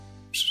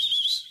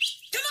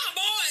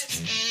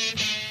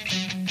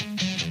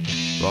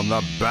From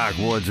the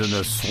backwoods and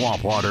the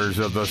swamp waters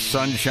of the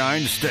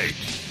Sunshine State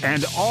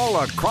and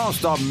all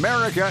across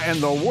America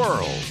and the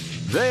world,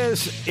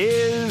 this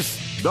is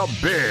The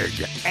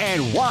Big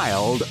and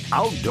Wild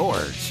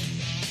Outdoors.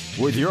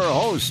 With your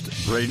host,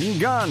 Braden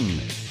Gunn,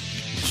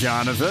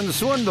 Jonathan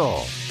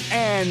Swindle,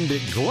 and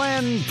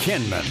Glenn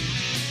Kinman.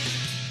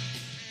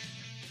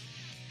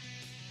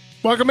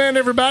 Welcome in,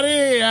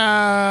 everybody.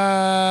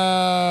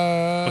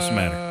 What's the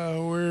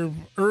matter? We're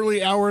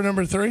early hour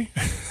number 3.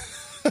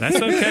 That's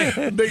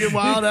okay. Big and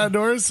Wild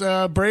Outdoors.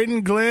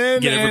 Braden, Glenn,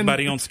 Get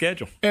everybody on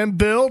schedule. And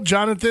Bill.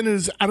 Jonathan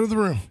is out of the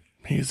room.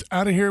 He's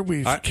out of here.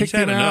 We've kicked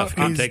him out.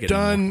 He's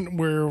done.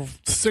 We're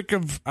sick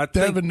of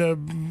having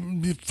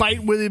to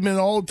fight with him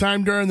all the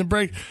time during the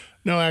break.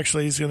 No,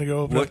 actually, he's going to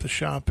go open up the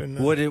shop. And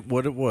what it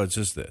was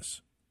is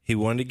this. He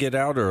wanted to get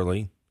out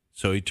early,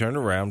 so he turned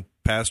around,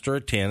 passed her a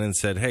 10, and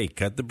said, hey,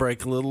 cut the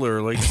break a little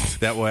early.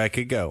 That way I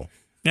could go.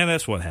 Yeah,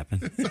 that's what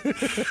happened.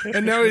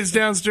 And now he's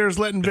downstairs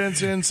letting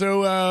Vince in,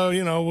 so,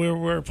 we're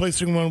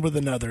replacing one with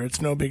another.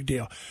 It's no big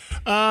deal.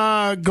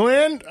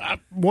 Glenn, I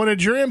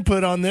wanted your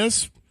input on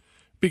this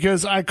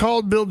because I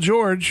called Bill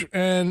George,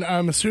 and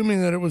I'm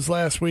assuming that it was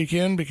last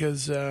weekend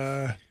because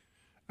I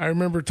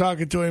remember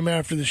talking to him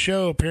after the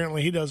show.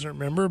 Apparently he doesn't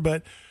remember,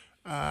 but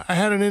I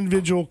had an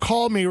individual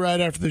call me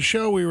right after the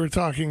show. We were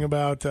talking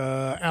about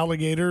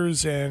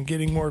alligators and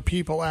getting more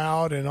people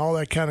out and all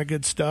that kind of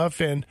good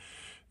stuff, and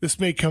this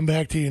may come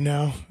back to you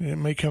now. It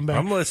may come back.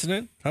 I'm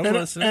listening. And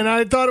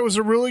I thought it was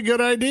a really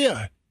good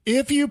idea.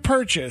 If you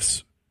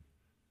purchase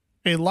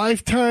a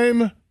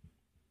lifetime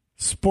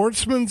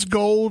Sportsman's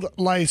Gold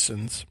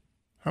license,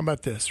 how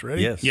about this?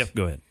 Ready? Yes. Yep,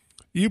 go ahead.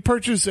 You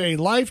purchase a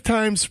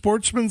lifetime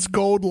Sportsman's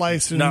Gold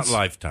license. Not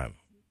lifetime.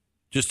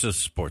 Just a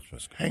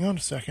Sportsman's Gold. Hang on a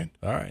second.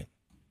 All right.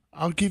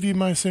 I'll give you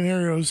my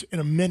scenarios in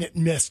a minute,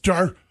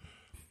 mister.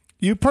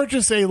 You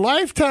purchase a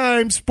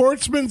lifetime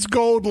Sportsman's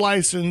Gold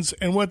license,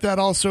 and what that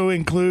also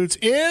includes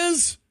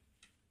is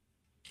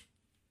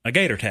a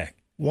gator tag.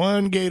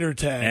 One gator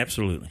tag.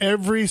 Absolutely.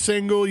 Every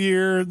single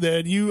year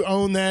that you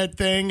own that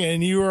thing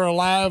and you are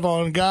alive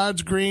on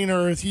God's green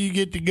earth, you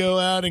get to go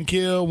out and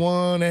kill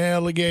one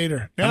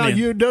alligator. Now,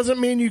 it doesn't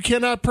mean you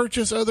cannot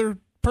purchase other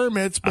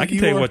permits. But I can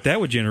tell you what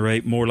that would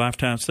generate, more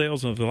lifetime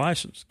sales of the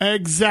license.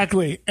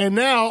 Exactly. And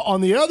now,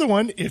 on the other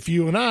one, if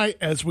you and I,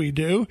 as we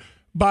do,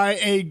 buy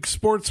a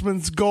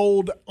Sportsman's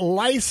Gold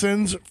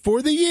license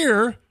for the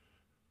year,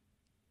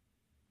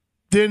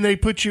 then they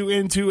put you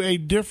into a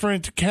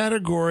different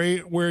category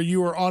where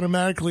you are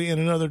automatically in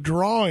another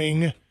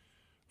drawing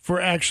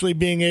for actually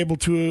being able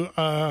to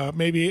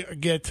maybe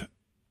get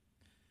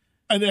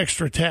an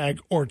extra tag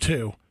or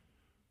two.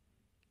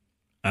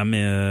 I'm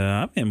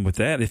in with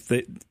that. If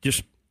they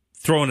just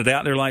throwing it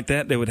out there like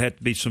that, there would have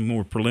to be some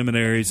more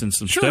preliminaries and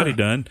some study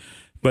done.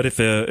 But if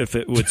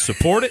it would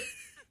support it,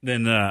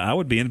 then I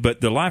would be in.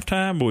 But the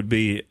lifetime would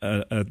be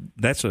I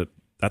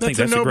think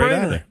that's a great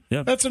idea.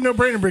 Yeah. That's a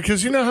no-brainer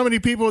because you know how many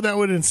people that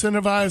would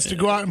incentivize to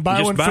go out and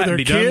buy one for their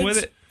kids? Just done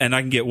with it, and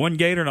I can get one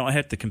gator and I don't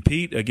have to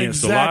compete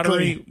against the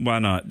lottery. Why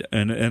not?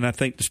 And I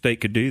think the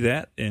state could do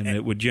that, and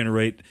it would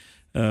generate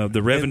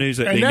the revenues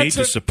that they need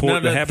to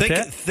support the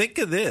habitat. Think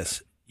of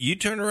this. You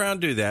turn around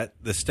and do that.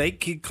 The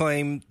state could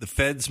claim the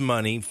fed's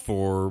money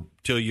for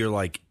till you're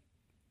like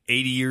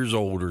 80 years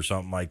old or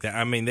something like that.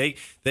 I mean,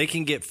 they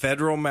can get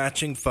federal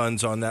matching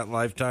funds on that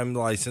lifetime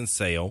license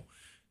sale.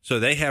 So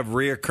they have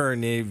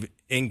reoccurring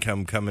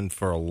income coming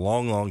for a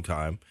long, long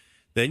time.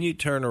 Then you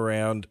turn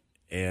around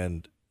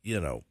and,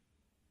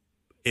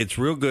 it's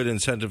real good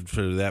incentive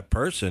for that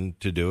person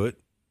to do it.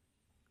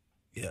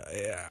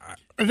 Yeah.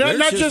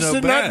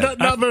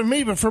 Not for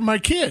me, but for my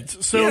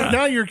kids. So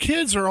now your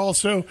kids are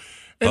also...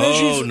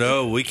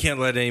 no, we can't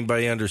let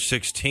anybody under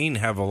 16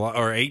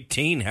 or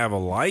 18 have a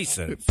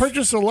license.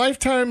 Purchase a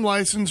lifetime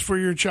license for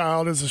your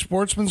child as a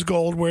Sportsman's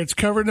Gold where it's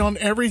covered on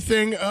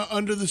everything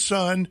under the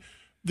sun.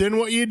 Then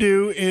what you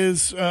do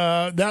is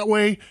that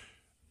way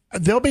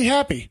they'll be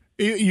happy.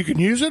 You can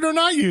use it or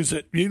not use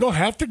it. You don't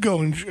have to go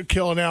and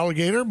kill an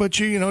alligator, but it's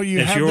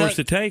yours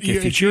to take if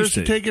you choose to. It's yours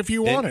to take if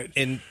you want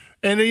it.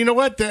 And you know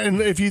what?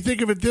 And if you think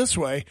of it this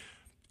way,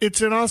 it's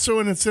also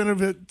an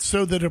incentive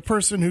so that a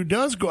person who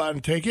does go out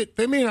and take it,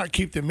 they may not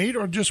keep the meat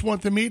or just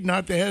want the meat,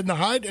 not the head and the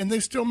hide, and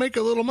they still make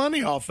a little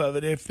money off of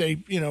it if they,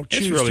 choose to.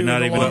 It's really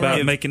not even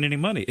about making any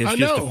money. It's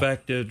just the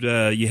fact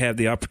that you have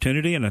the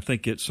opportunity, and I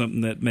think it's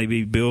something that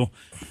maybe Bill,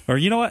 or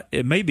you know what,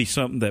 it may be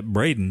something that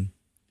Braden,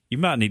 you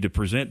might need to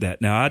present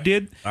that. Now, I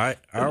did. I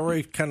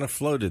already kind of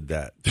floated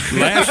that.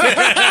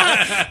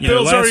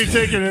 Bill's already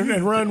taken it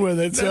and run with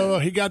it. So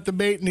he got the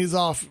bait and he's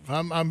off.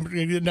 I'm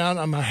down.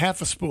 I'm a half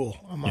a spool.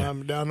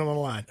 I'm down on the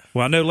line.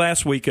 Well, I know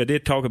last week I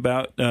did talk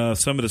about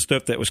some of the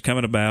stuff that was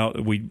coming about.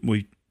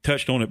 We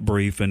touched on it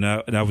brief, and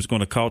I was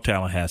going to call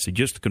Tallahassee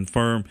just to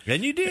confirm.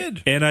 And you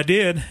did. And I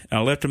did. I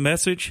left a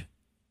message,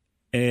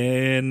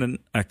 and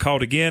I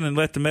called again and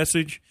left the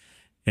message,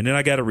 and then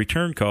I got a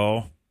return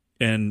call.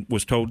 And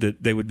was told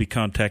that they would be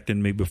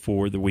contacting me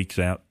before the week's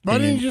out. Why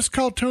didn't you just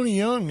call Tony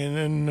Young and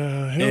then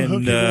he'll hook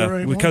you the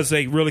right because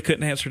they really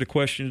couldn't answer the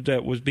questions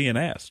that was being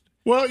asked.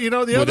 Well, the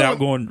other without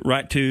going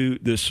right to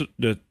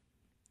the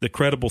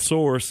credible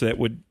source that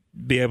would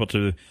be able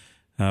to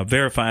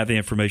verify the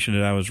information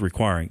that I was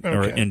requiring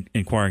or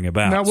inquiring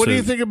about. Now, what do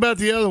you think about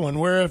the other one,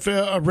 where if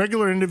a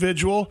regular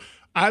individual,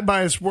 I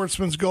buy a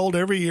Sportsman's Gold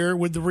every year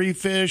with the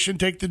refish and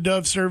take the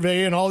Dove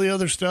survey and all the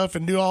other stuff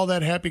and do all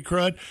that happy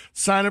crud,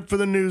 sign up for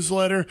the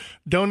newsletter,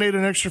 donate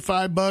an extra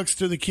 $5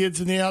 to the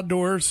kids in the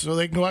outdoors so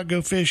they can go out and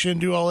go fishing,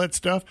 do all that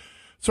stuff.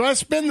 So I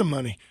spend the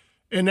money.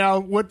 And now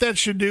what that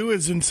should do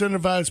is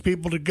incentivize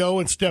people to go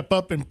and step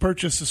up and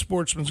purchase the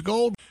Sportsman's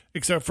Gold,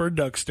 except for a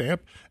duck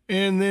stamp.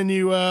 And then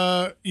you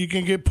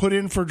can get put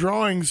in for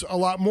drawings a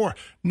lot more.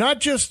 Not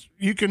just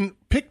you can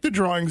pick the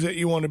drawings that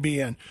you want to be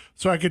in.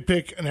 So I could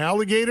pick an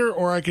alligator,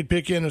 or I could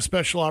pick in a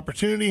special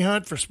opportunity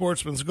hunt for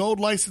Sportsman's Gold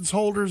license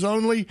holders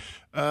only.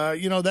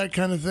 That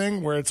kind of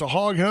thing, where it's a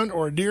hog hunt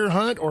or a deer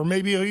hunt or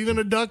maybe even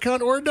a duck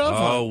hunt or a dove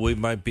hunt. Oh, we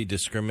might be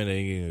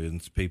discriminating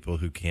against people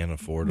who can't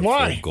afford a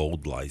full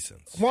gold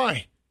license.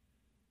 Why?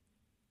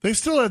 They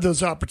still have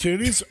those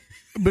opportunities,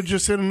 but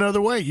just in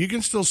another way. You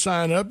can still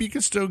sign up. You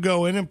can still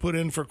go in and put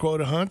in for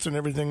quota hunts and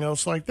everything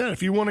else like that.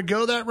 If you want to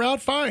go that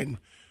route, fine.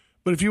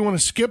 But if you want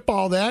to skip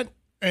all that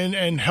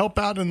and help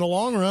out in the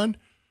long run,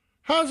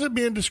 how is it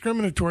being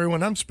discriminatory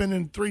when I'm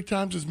spending 3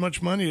 times as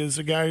much money as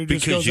a guy who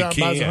just goes out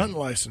and buys a hunting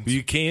license?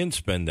 You can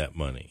spend that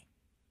money.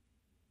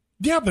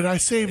 Yeah, but I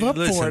save up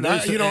for it.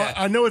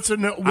 I know it's a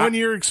 1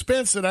 year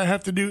expense that I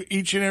have to do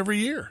each and every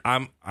year.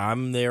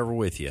 I'm there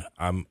with you.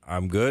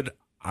 I'm good.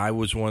 I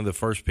was one of the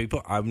first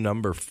people. I'm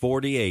number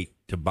 48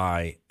 to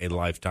buy a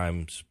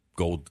Lifetime's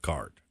Gold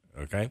card.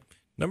 Okay,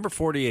 number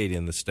 48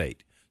 in the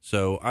state.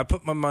 So I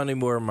put my money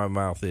where my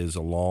mouth is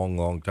a long,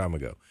 long time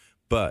ago.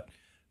 But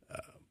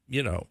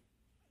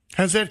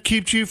has that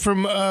kept you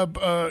from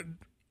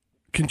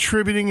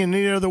contributing in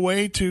any other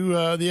way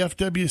to the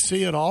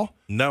FWC at all?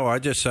 No, I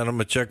just sent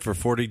them a check for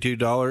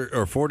 $42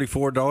 or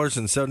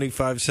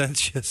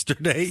 $44.75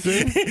 yesterday,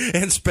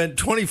 and spent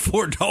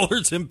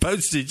 $24 in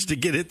postage to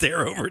get it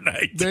there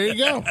overnight. There you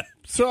go.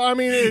 So I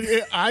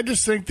mean, I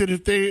just think that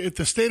if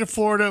the state of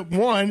Florida,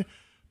 one,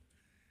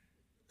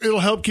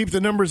 it'll help keep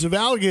the numbers of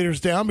alligators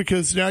down,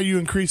 because now you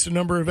increase the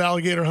number of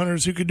alligator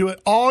hunters who could do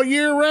it all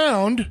year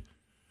round.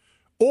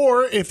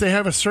 Or if they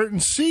have a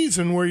certain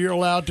season where you're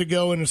allowed to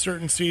go in a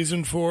certain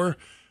season for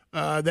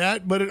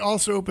that, but it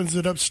also opens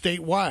it up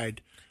statewide.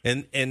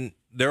 And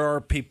there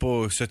are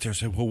people who sit there and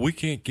say, "Well, we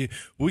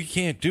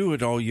can't do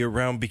it all year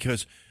round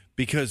because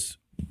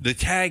the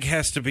tag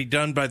has to be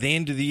done by the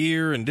end of the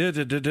year." And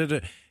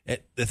the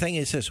thing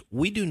is this: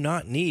 we do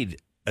not need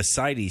a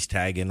CITES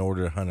tag in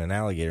order to hunt an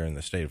alligator in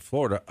the state of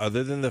Florida,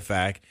 other than the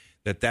fact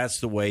that that's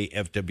the way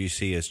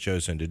FWC has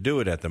chosen to do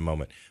it at the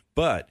moment.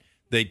 But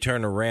they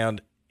turn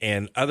around.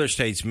 And other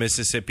states,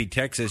 Mississippi,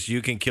 Texas,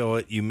 you can kill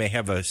it. You may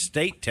have a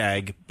state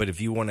tag, but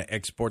if you want to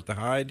export the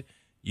hide,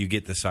 you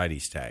get the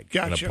CITES tag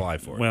and apply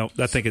for it. Well,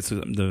 I think it's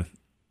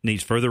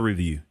needs further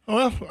review.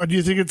 Well, do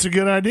you think it's a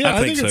good idea?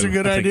 I think it's a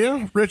good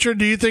idea. Richard,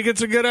 do you think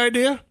it's a good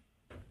idea?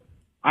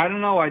 I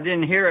don't know. I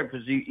didn't hear it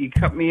because you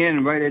cut me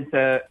in right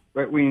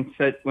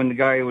when the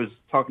guy was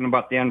talking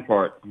about the end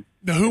part.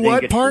 The who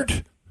what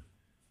part?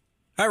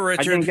 Hi,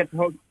 Richard. I didn't get the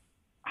whole.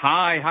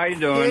 Hi, how you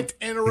doing? Quit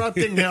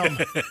interrupting him.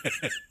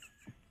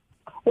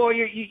 Well,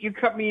 you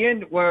cut me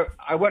in where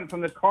I went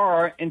from the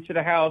car into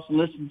the house and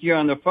listened to you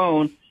on the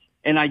phone,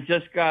 and I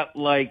just got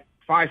like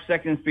 5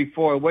 seconds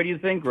before. What do you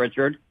think,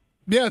 Richard?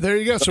 Yeah, there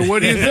you go. So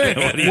what do you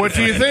think? What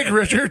do you think,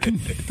 Richard?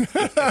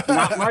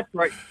 Not much,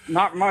 right?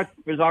 Not much,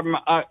 because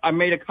I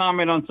made a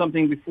comment on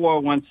something before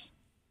once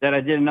that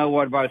I didn't know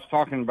what I was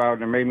talking about,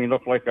 and it made me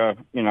look like a.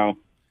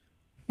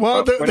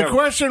 Well, the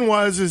question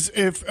was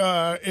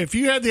if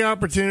you had the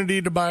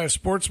opportunity to buy a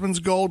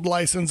Sportsman's Gold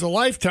license a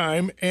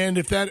lifetime, and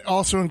if that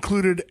also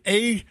included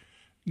a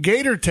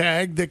gator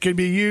tag that could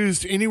be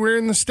used anywhere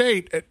in the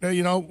state,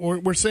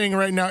 we're saying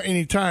right now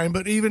anytime,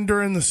 but even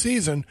during the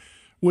season,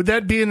 would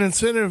that be an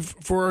incentive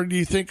for, do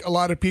you think, a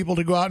lot of people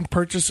to go out and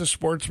purchase a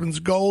Sportsman's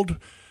Gold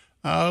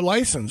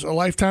license, a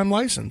lifetime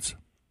license?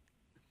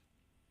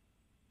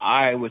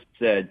 I would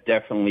say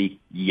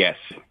definitely yes.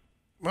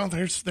 Well,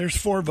 there's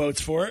 4 votes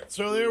for it,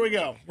 so there we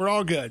go. We're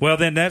all good. Well,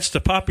 then that's the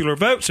popular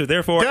vote, so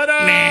therefore,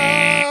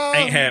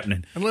 ain't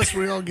happening. Unless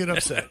we all get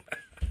upset.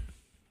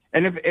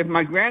 And if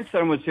my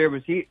grandson was here,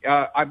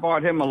 I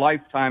bought him a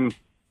lifetime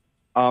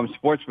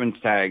sportsman's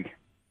tag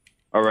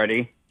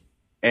already.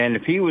 And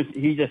if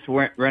he just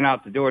ran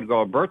out the door to go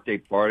to a birthday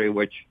party,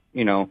 which,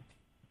 the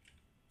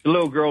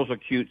little girls are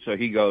cute, so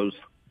he goes.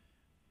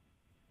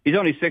 He's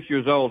only 6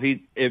 years old.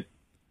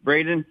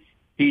 Braden,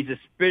 he's a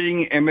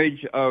spitting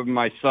image of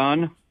my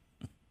son,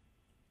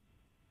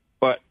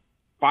 but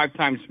 5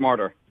 times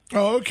smarter.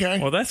 Oh, okay.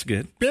 Well, that's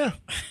good. Yeah.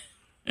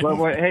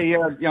 Well, hey,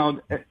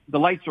 the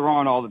lights are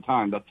on all the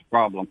time. That's the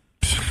problem.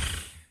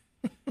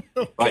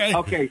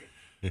 Okay.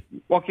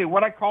 Okay.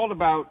 What I called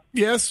about.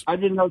 Yes. I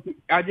didn't know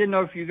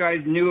if you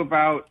guys knew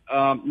about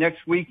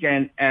next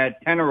weekend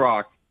at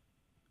Tenorock.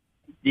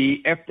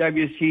 The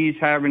FWC's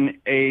having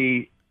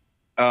a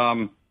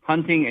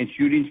hunting and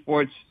shooting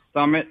sports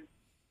summit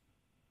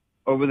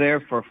over there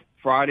for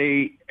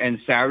Friday and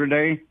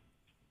Saturday.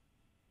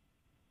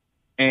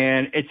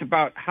 And it's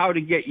about how to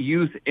get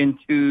youth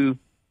into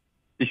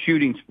the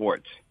shooting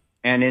sports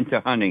and into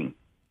hunting,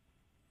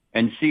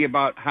 and see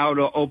about how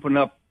to open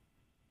up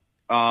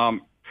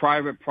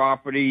private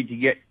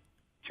property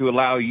to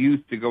allow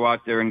youth to go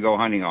out there and go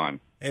hunting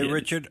on. Hey,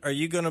 Richard, are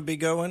you going to be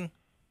going?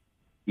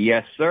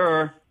 Yes,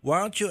 sir. Why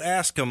don't you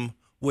ask them,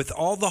 with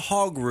all the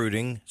hog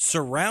rooting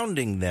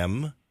surrounding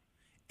them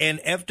and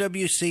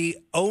FWC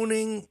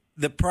owning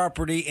the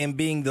property and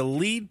being the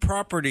lead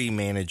property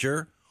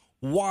manager,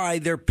 why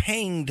they're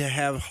paying to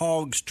have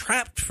hogs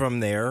trapped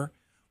from there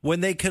when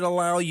they could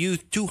allow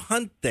youth to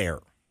hunt there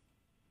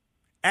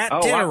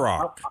at Dinner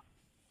Rock?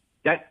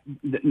 That's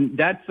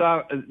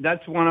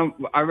one of,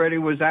 I already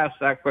was asked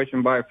that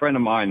question by a friend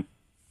of mine,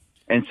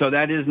 and so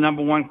that is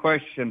number one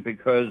question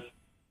because,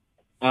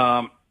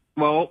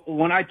 well,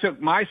 when I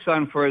took my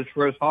son for his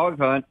first hog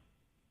hunt,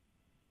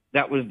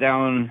 that was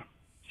down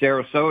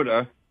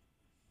Sarasota,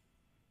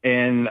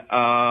 and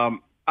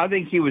I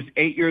think he was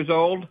 8 years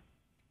old.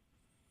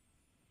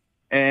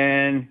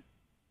 And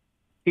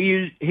he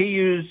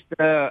used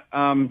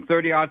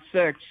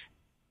 30-06.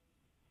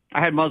 I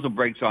had muzzle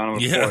brakes on him.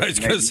 Yeah, I was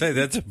going to say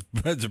that's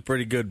a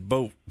pretty good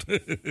boat.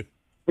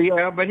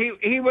 Yeah, but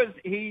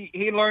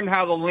he learned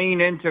how to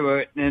lean into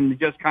it and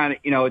just kind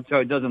of, so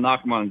it doesn't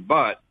knock him on his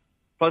butt.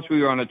 Plus, we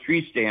were on a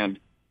tree stand,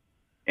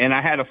 and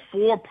I had a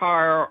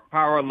 4-power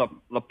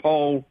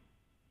Lapole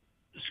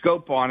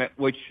scope on it,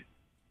 which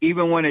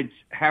even when it's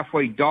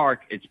halfway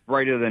dark, it's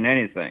brighter than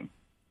anything.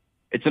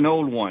 It's an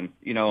old one.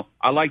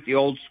 I like the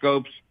old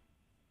scopes.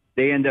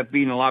 They end up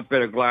being a lot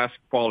better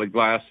quality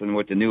glass than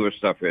what the newer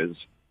stuff is.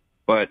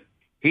 But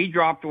he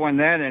dropped one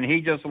then, and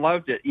he just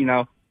loved it.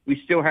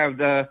 We still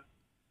have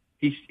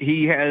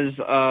he has,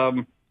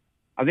 I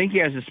think he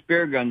has the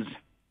spear guns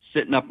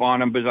sitting up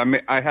on him, but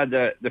I had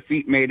the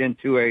feet made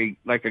into a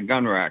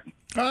gun rack.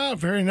 Ah,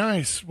 very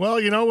nice. Well,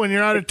 when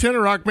you're out at Tinner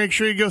Rock, make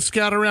sure you go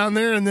scout around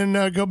there and then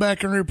go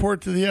back and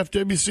report to the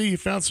FWC. You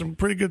found some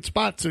pretty good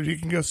spots so you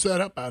can go set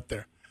up out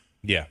there.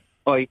 Yeah.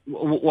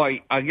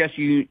 Why? I guess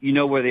you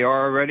know where they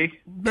are already.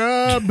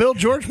 Bill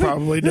George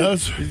probably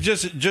does.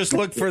 Just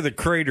look for the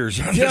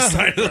craters on the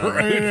side of the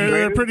road.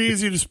 They're pretty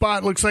easy to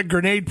spot. Looks like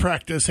grenade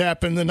practice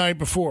happened the night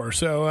before.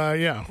 So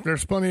yeah,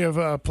 there's plenty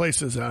of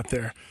places out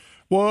there.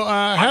 Well,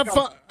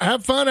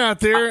 have fun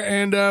out there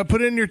and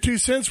put in your 2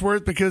 cents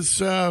worth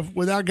because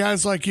without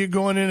guys like you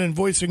going in and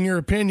voicing your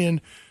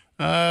opinion,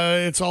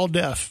 it's all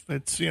deaf.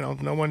 It's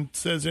no one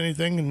says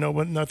anything and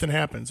nothing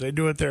happens. They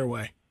do it their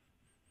way.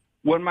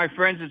 One of my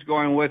friends is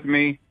going with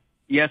me.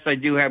 Yes, I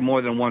do have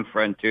more than one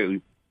friend,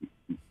 too.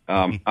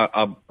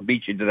 I'll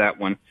beat you to that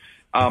one.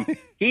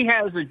 He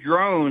has a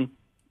drone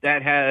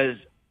that has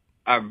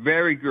a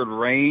very good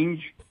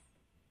range,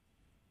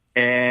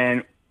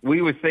 and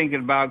we were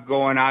thinking about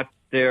going out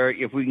there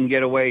if we can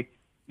get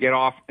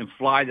off and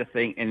fly the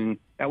thing, and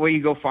that way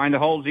you go find the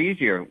holes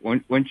easier,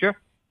 wouldn't you?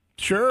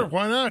 Sure,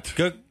 why not?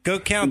 Go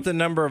count the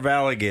number of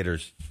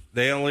alligators.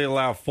 They only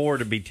allow 4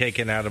 to be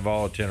taken out of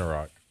all of Tinner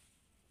Rock.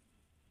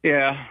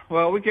 Yeah,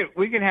 well, we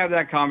can have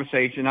that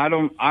conversation. I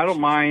don't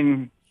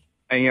mind.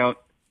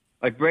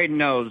 Like Braden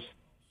knows,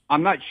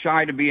 I'm not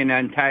shy to be an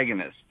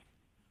antagonist.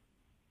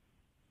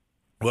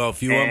 Well,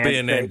 if you want to be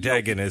an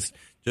antagonist,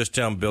 just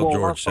tell him Bill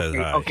George says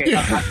hi. Okay.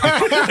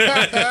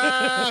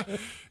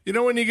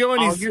 When you go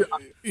in,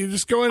 you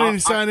just go in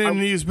and sign in and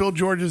use Bill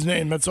George's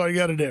name. That's all you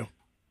got to do.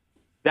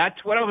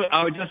 That's what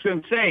I was just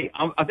going to say.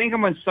 I think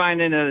I'm going to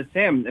sign in as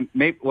him.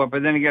 Maybe, but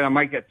then again, I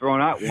might get thrown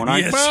out. Won't I?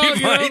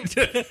 Yes,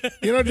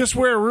 you might. Just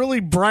wear a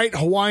really bright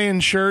Hawaiian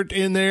shirt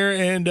in there,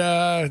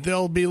 and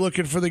they'll be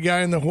looking for the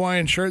guy in the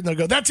Hawaiian shirt, and they'll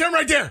go, "That's him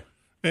right there,"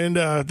 and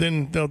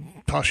then they'll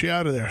toss you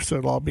out of there. So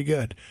it'll all be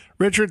good.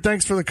 Richard,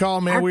 thanks for the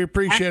call, man. We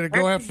appreciate it.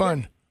 Go have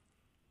fun.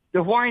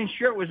 The Hawaiian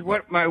shirt was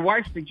what my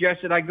wife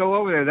suggested I go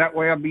over there. That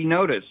way I'll be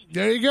noticed.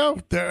 There you go.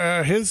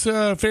 His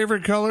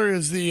favorite color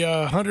is the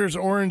Hunter's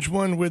orange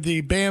one with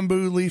the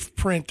bamboo leaf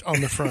print on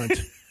the front.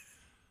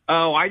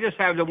 Oh, I just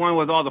have the one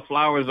with all the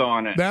flowers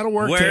on it. That'll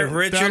work, Wear too.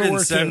 Richard That'll and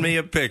work send too. me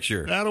a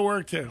picture. That'll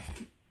work, too.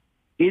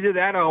 Either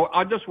that or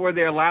I'll just wear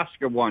the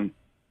Alaska one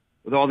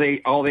with all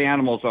the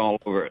animals all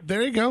over it.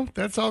 There you go.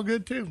 That's all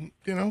good, too.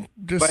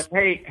 But,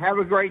 hey, have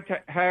a great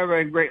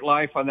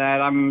life on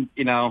that.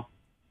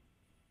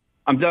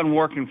 I'm done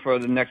working for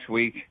the next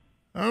week.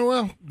 Oh,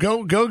 well,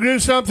 go do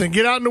something.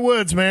 Get out in the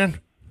woods, man.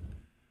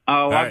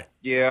 Oh, right.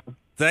 Yeah.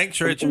 Thanks,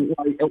 Richard.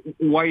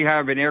 Why you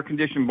have an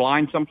air-conditioned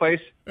blind someplace?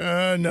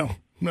 No.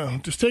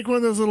 Just take one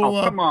of those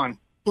little come on.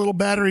 Little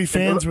battery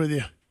fans with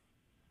you.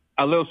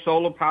 A little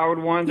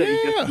solar-powered one that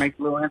you just make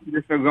the little air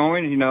conditioner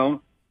going, Yeah,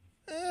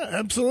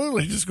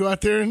 absolutely. Just go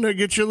out there and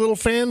get your little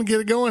fan and get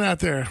it going out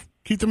there.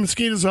 Keep the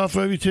mosquitoes off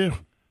of you, too.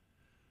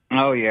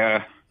 Oh,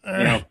 yeah.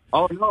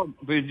 Oh no,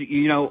 but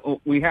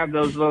we have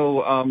those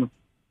little.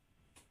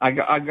 I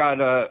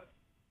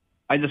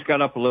just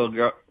got up a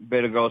little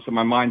bit ago, so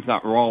my mind's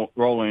not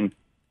rolling.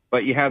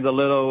 but you have the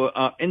little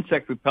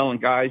insect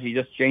repellent guys. You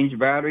just change the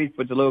batteries,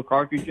 put the little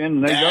cartridge in,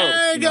 and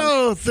there you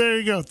go. There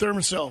you go.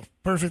 Thermacell.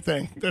 Perfect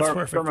thing. That's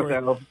perfect.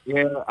 Thermacell.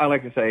 Yeah, I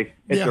like to say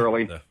it's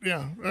early.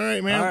 Yeah. All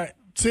right, man. All right.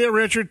 See you,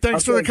 Richard.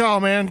 Thanks for the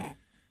call, man.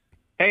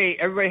 Hey,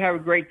 everybody have a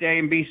great day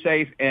and be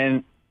safe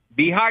and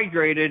be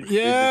hydrated.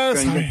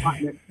 Yes.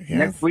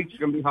 Next week's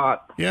going to be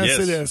hot. Yes,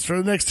 it is. For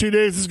the next 2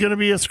 days, it's going to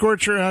be a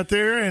scorcher out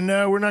there, and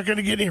we're not going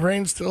to get any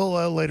rain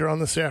till later on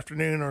this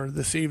afternoon or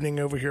this evening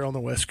over here on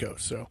the West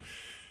Coast. So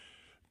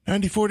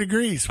 94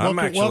 degrees. I'm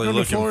actually welcome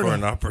looking to for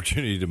an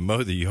opportunity to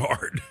mow the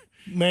yard.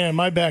 Man,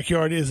 my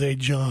backyard is a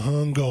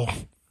jungle.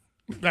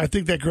 I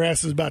think that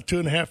grass is about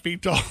 2.5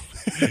 feet tall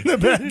in the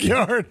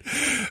backyard.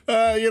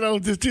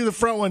 Just do the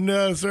front one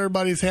so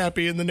everybody's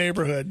happy in the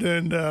neighborhood.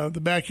 And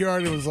the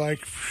backyard, it was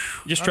like...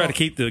 Just try to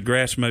keep the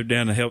grass mowed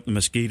down to help the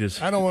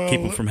mosquitoes. I don't want to...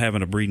 Keep them from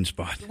having a breeding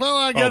spot. Well,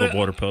 all the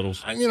water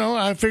puddles.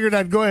 I figured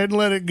I'd go ahead and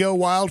let it go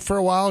wild for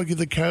a while, give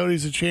the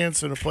coyotes a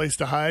chance and a place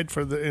to hide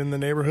in the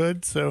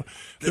neighborhood. So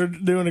they're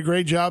doing a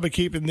great job of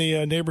keeping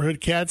the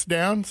neighborhood cats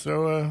down.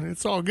 So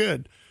it's all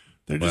good.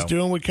 They're just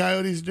doing what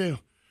coyotes do.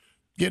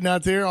 Getting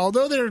out there,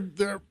 although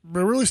they're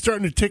really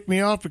starting to tick me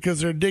off because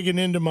they're digging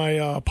into my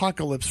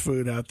apocalypse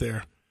food out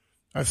there.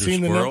 I've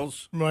seen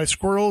squirrels? My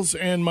squirrels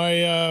and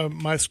my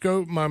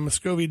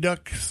Muscovy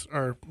ducks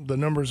the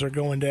numbers are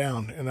going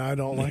down, and I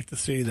don't like to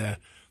see that,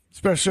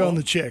 especially on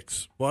the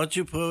chicks. Why don't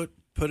you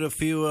put a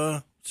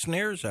few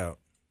snares out?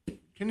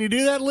 Can you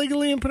do that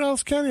legally in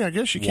Pinellas County? I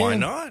guess you can. Why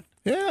not?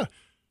 Yeah.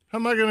 How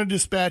am I going to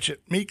dispatch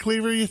it? Meat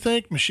cleaver, you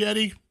think?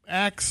 Machete?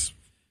 Axe?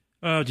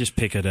 Oh, just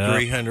pick it up.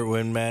 300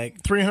 Win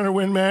Mag. 300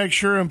 Win Mag,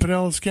 sure, in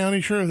Pinellas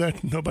County, sure.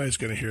 That nobody's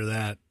going to hear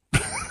that.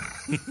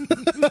 It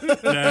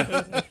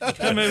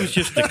was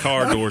just the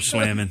car door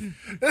slamming.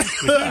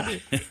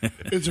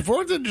 It's the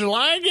 4th of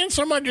July again?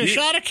 Somebody just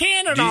shot a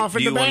cannon off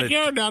in the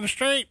backyard down the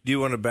street. Do you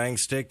want a bang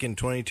stick in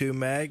 22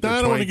 Mag?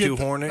 No, The 22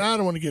 Hornet? I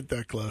don't want to get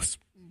that close.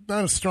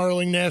 Not a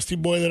snarling, nasty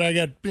boy that I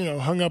got,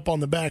 hung up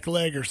on the back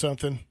leg or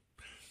something.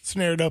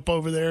 Snared up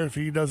over there if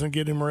he doesn't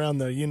get him around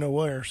the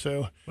you-know-where.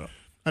 So...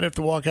 I'd have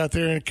to walk out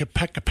there and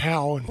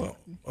kapeck-a-pow. Well,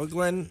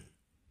 Glenn,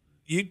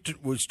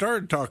 we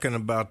started talking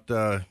about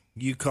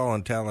you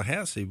calling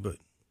Tallahassee, but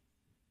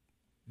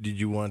did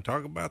you want to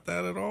talk about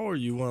that at all, or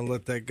you want to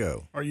let that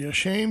go? Are you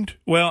ashamed?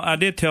 Well, I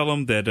did tell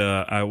them that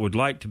I would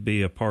like to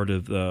be a part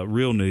of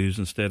real news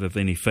instead of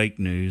any fake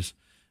news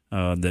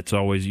that's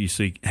always you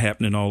see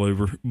happening all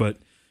over. But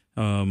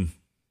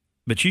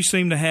you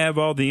seem to have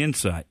all the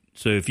insight.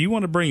 So if you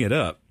want to bring it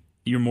up,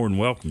 you're more than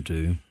welcome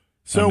to.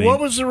 So what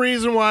was the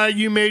reason why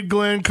you made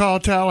Glenn call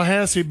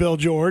Tallahassee, Bill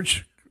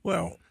George?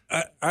 Well,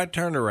 I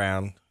turned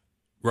around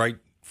right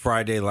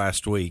Friday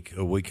last week,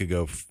 a week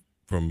ago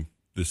from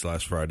this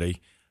last Friday.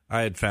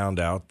 I had found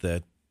out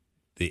that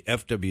the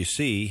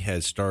FWC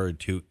has started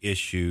to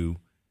issue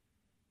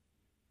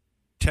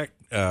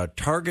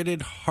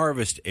targeted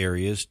harvest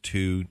areas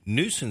to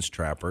nuisance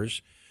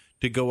trappers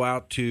to go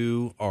out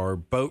to our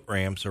boat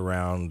ramps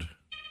around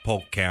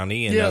Polk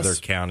County and other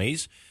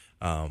counties.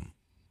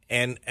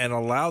 And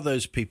allow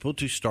those people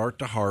to start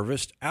to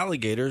harvest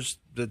alligators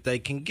that they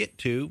can get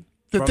to.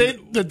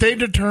 That they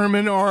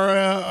determine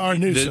are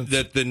nuisance.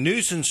 That the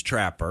nuisance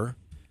trapper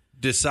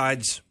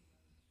decides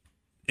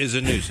is a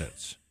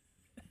nuisance.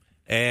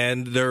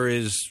 And there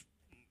is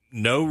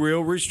no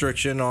real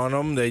restriction on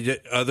them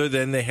other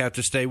than they have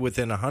to stay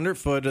within 100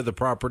 foot of the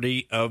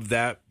property of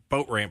that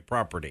boat ramp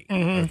property.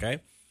 Mm-hmm.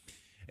 Okay?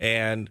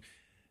 And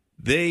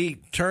they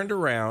turned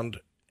around.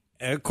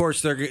 And of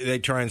course, they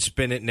try and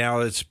spin it now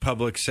it's a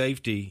public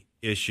safety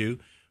issue.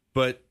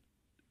 But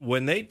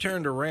when they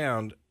turned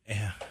around,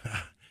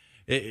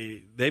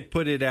 they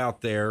put it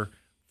out there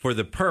for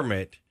the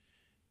permit.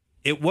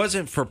 It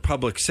wasn't for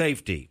public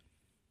safety.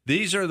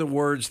 These are the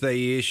words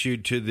they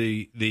issued to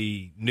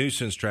the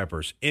nuisance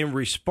trappers. In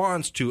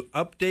response to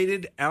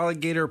updated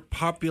alligator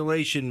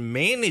population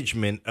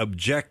management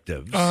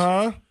objectives.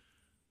 Uh-huh.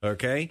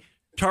 Okay.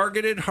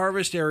 Targeted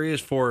harvest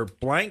areas for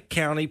blank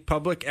county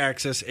public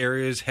access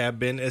areas have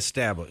been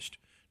established.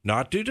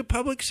 Not due to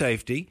public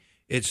safety.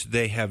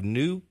 They have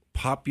new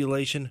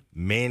population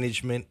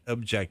management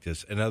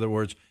objectives. In other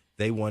words,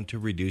 they want to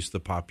reduce the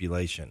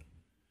population.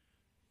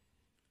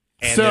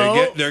 And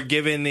they're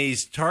giving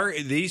these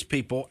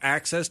people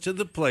access to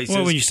the places.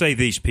 Well, when you say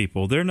these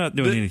people, they're not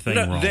doing anything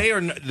wrong. They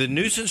are the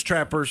nuisance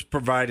trappers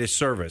provide a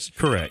service.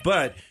 Correct.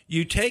 But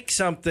you take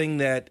something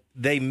that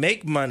they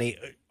make money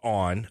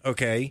on,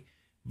 okay,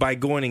 by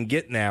going and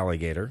getting an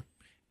alligator.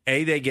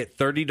 They get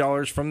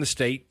 $30 from the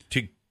state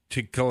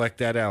to collect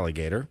that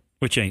alligator.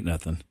 Which ain't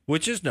nothing.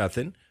 Which is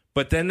nothing.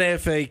 But then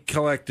if they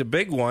collect a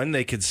big one,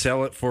 they could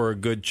sell it for a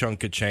good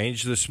chunk of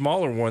change. The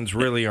smaller ones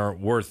really aren't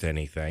worth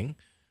anything.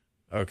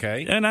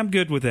 Okay? And I'm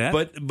good with that.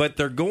 But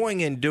they're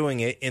going and doing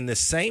it in the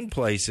same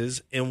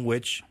places in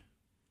which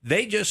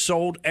they just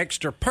sold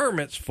extra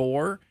permits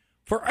for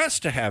us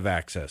to have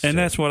access to. And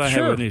that's what I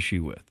have an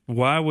issue with.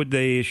 Why would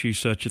they issue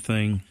such a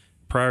thing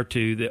prior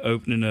to the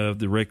opening of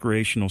the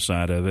recreational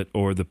side of it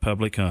or the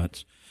public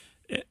hunts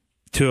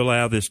to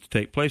allow this to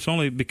take place?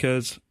 Only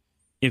because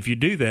if you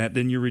do that,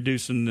 then you're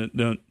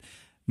reducing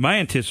my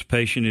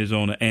anticipation is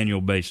on an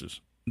annual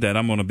basis that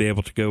I'm going to be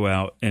able to go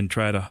out and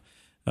try to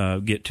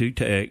get two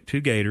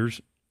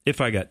gators, if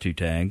I got 2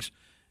 tags,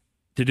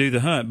 to do the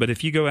hunt. But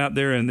if you go out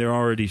there and they're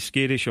already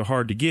skittish or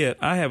hard to get,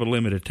 I have a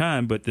limited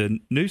time, but the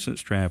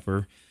nuisance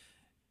trapper,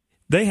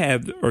 they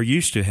have or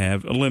used to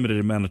have a limited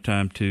amount of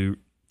time to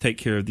take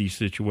care of these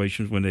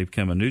situations when they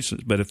become a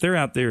nuisance. But if they're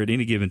out there at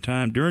any given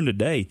time during the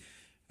day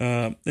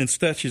and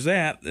such as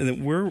that,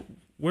 then we're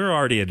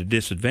already at a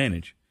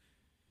disadvantage.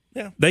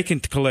 Yeah, they can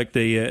collect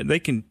they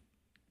can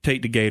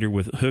take the gator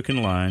with hook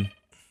and line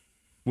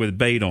with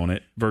bait on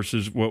it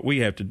versus what we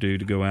have to do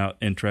to go out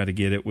and try to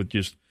get it with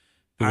just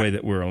the way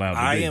that we're allowed to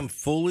do. I am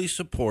fully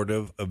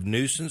supportive of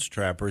nuisance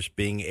trappers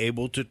being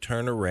able to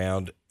turn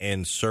around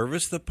and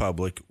service the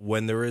public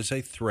when there is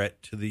a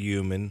threat to the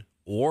human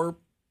or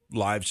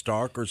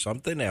livestock or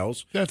something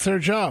else. That's their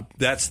job.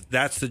 That's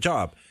the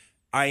job.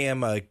 I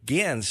am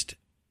against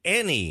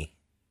any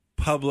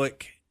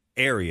public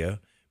area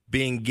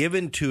being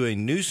given to a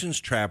nuisance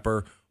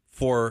trapper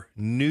for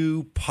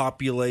new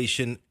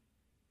population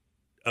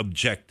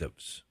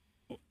objectives.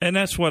 And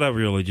that's what I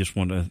really just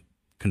want to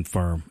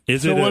confirm.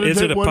 Is it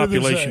a what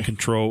population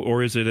control,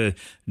 or is it a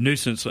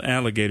nuisance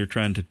alligator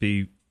trying to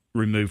be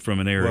removed from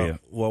an area?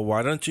 Well,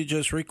 why don't you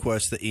just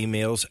request the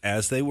emails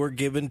as they were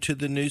given to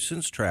the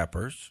nuisance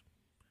trappers,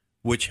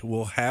 which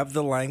will have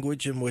the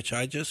language in which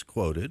I just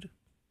quoted.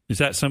 Is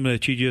that something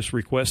that you just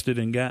requested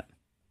and got?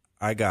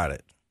 I got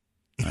it.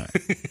 All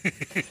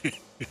right.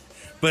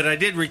 But I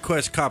did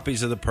request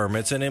copies of the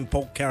permits, and in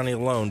Polk County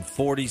alone,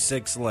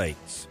 46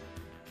 lakes.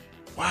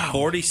 Wow.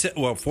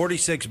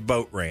 46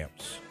 boat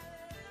ramps.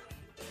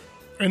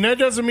 And that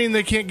doesn't mean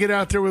they can't get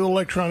out there with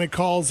electronic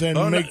calls and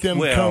make them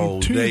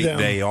come to them.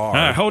 They are. All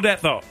right, hold that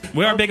thought.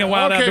 We are Big and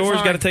Wild Outdoors.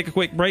 Fine. Got to take a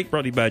quick break.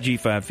 Brought to you by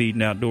G5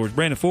 Feeding Outdoors.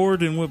 Brandon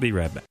Ford, and we'll be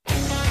right back.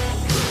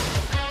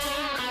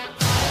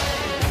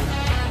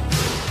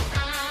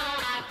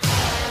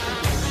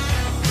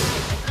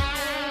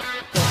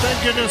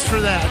 Thank goodness for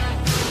that.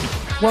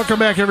 Welcome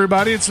back,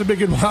 everybody. It's the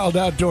Big and Wild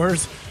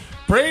Outdoors.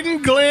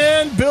 Braden,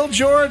 Glenn, Bill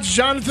George,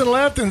 Jonathan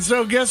left, and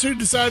so guess who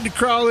decided to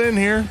crawl in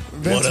here?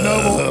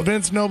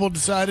 Vince Noble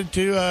decided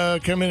to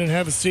come in and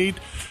have a seat.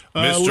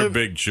 Mr.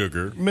 Big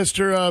Sugar.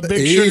 Mr.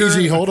 Big Sugar.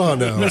 Easy, hold on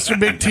now. Mr.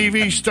 Big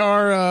TV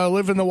star,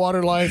 living the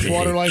water life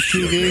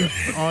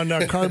TV on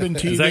Carbon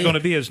TV. Is that going to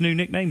be his new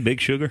nickname,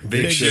 Big Sugar?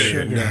 Big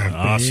Sugar.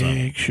 Awesome.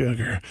 Big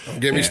Sugar.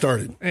 Don't get me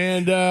started.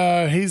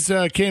 And he's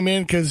came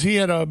in because he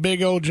had a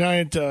big old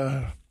giant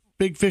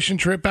big fishing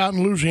trip out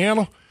in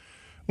Louisiana.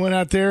 Went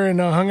out there and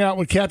hung out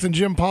with Captain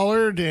Jim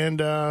Pollard, and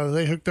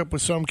they hooked up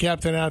with some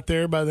captain out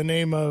there by the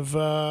name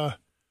of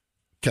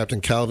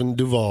Captain Calvin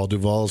Duvall.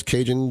 Duvall's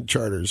Cajun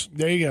Charters.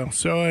 There you go.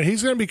 So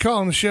he's going to be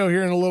calling the show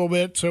here in a little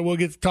bit, so we'll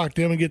get to talk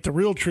to him and get the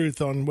real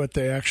truth on what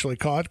they actually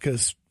caught,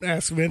 because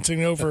ask Vince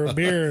over a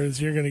beer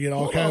is you're going to get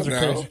all kinds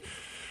of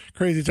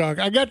crazy talk.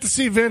 I got to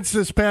see Vince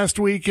this past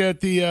week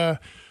at the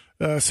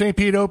St.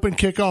 Pete Open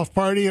kickoff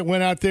party. It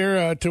went out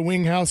there to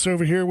Wing House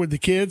over here with the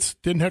kids.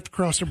 Didn't have to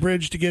cross a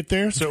bridge to get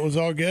there, so it was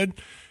all good.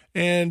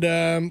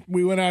 And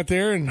we went out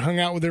there and hung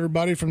out with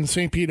everybody from the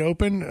St. Pete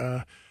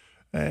Open.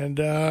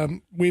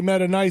 And we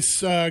met a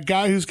nice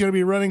guy who's going to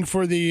be running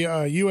for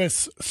the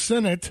U.S.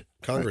 Senate.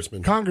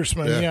 Congressman.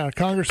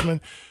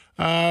 Congressman.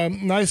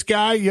 Nice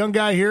guy, young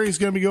guy here. He's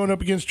going to be going up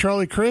against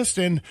Charlie Crist,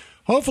 and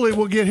hopefully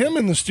we'll get him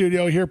in the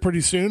studio here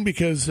pretty soon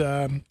because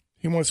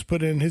he wants to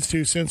put in his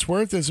 2 cents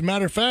worth. As a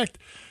matter of fact,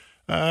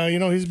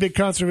 he's a big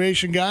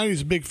conservation guy.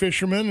 He's a big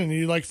fisherman, and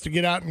he likes to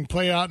get out and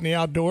play out in the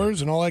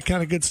outdoors and all that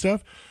kind of good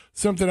stuff.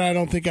 Something I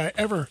don't think I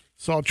ever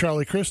saw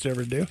Charlie Crist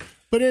ever do.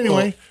 But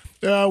anyway,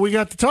 we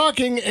got to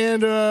talking,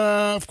 and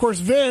of course,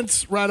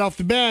 Vince, right off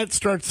the bat,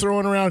 starts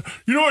throwing around,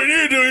 you know what you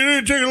need to do? You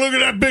need to take a look at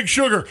that Big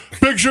Sugar.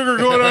 Big Sugar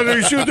going out there.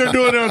 You see what they're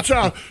doing down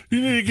south. You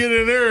need to get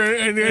in there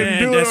and do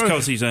it. That's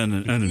because he's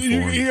uninformed.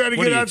 You got to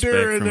get out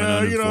there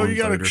and, you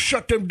got to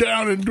shut them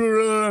down.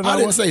 And I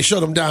didn't say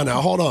shut them down now.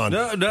 Hold on.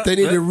 They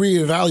need to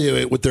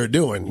reevaluate what they're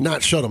doing,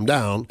 not shut them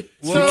down.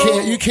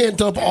 You can't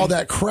dump all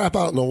that crap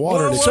out in the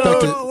water and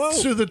expect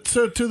it.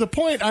 So to the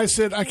point, I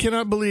said, I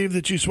cannot believe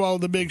that you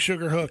swallowed the Big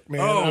Sugar hook,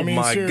 man. Oh,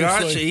 my seriously.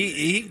 Gosh.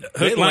 He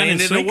hook, line, and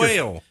landed a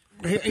whale.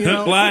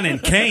 Hook, line,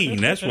 and cane.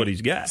 That's what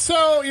he's got.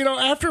 So,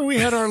 after we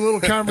had our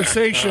little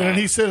conversation, and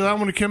he said, I'm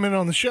going to come in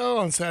on the show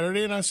on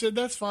Saturday, and I said,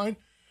 that's fine.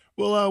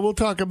 We'll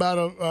talk about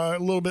it a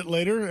little bit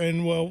later,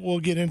 and we'll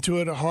get into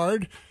it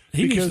hard.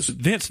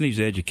 Vince needs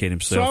to educate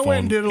himself. So I went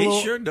and did a little.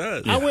 He sure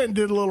does. I went and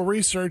did a little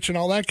research and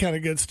all that kind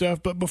of good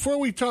stuff. But before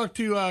we talk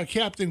to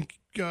Captain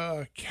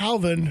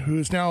Calvin, who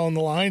is now on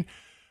the line,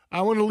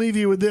 I want to leave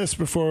you with this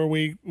before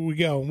we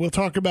go. We'll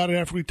talk about it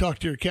after we talk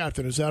to your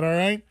captain. Is that all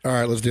right? All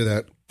right, let's do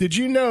that. Did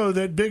you know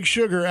that Big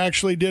Sugar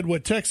actually did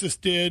what Texas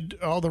did,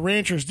 all the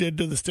ranchers did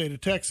to the state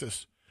of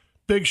Texas?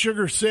 Big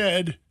Sugar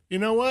said, you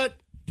know what?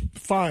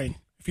 Fine.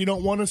 If you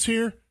don't want us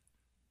here,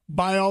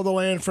 buy all the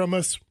land from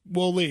us.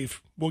 We'll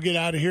leave. We'll get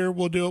out of here.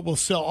 We'll do it. We'll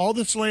sell all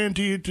this land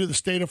to you, to the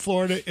state of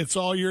Florida. It's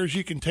all yours.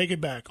 You can take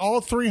it back. All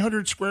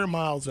 300 square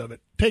miles of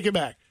it. Take it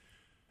back.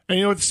 And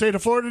you know what the state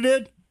of Florida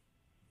did?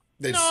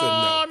 They said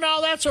no.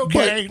 No, that's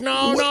okay. But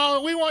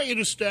no, we want you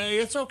to stay.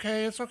 It's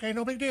okay.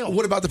 No big deal.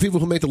 What about the people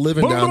who make the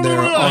living down there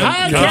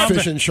on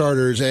fishing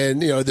charters,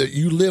 and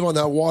you live on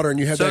that water and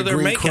you have that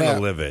green crap? So they're making a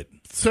living.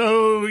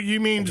 So you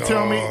mean to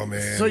tell me?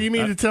 Man. So you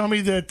mean to tell me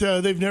that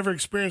they've never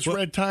experienced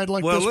red tide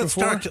like this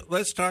before?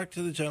 Let's talk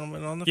to the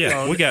gentleman on the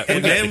phone.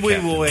 Then we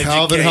will educate.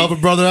 Calvin, help a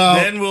brother out.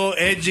 Then we'll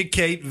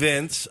educate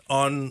Vince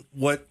on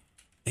what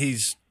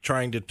he's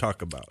trying to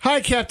talk about. Hi,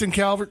 Captain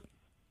Calvert.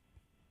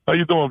 How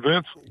you doing,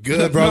 Vince?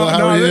 Good, brother.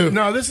 How are you?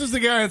 No, this is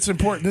the guy that's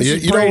important. This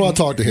is you don't want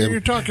to talk to him.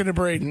 You're talking to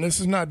Braden. This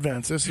is not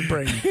Vince. This is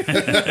Braden.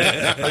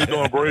 How you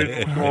doing,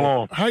 Braden? What's going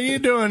on? How you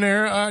doing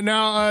there?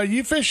 Now,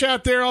 you fish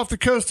out there off the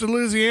coast of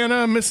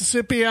Louisiana,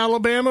 Mississippi,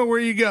 Alabama.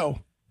 Where you go?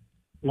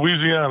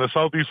 Louisiana,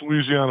 southeast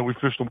Louisiana. We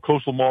fish them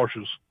coastal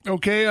marshes.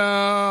 Okay,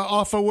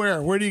 off of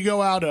where? Where do you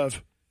go out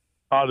of?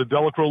 The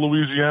Delacroix,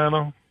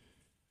 Louisiana.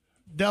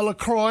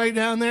 Delacroix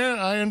down there?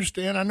 I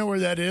understand. I know where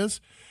that is.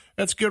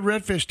 That's good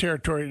redfish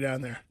territory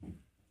down there.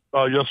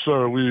 Yes,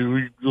 sir.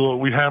 We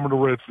hammer the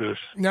redfish.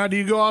 Now, do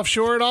you go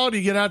offshore at all? Do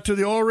you get out to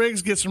the oil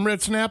rigs, get some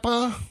red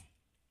snapper?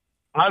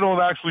 I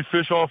don't actually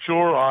fish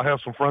offshore. I have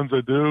some friends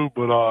that do,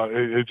 but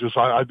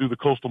I do the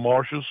coastal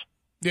marshes.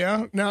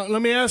 Yeah. Now,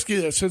 let me ask you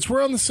this. Since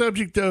we're on the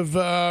subject of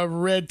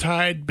red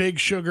tide, big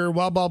sugar,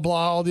 blah, blah,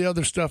 blah, all the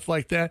other stuff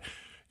like that,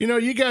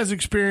 you guys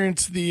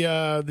experienced the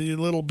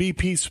little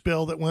BP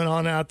spill that went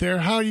on out there.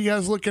 How are you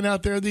guys looking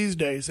out there these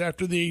days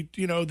after the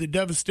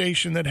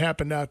devastation that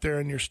happened out there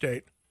in your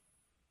state?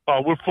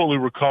 We're fully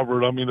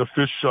recovered. I mean, the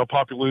fish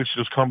population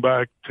has come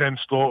back 10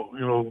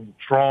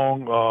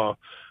 strong.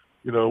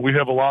 We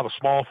have a lot of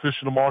small fish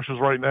in the marshes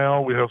right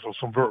now. We have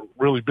some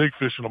really big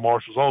fish in the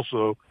marshes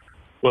also.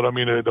 But, I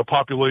mean, the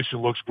population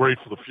looks great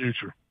for the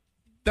future.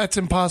 That's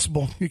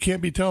impossible. You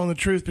can't be telling the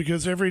truth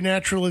because every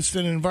naturalist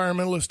and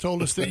environmentalist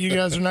told us that you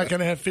guys are not going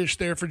to have fish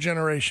there for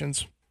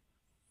generations.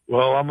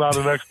 Well, I'm not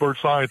an expert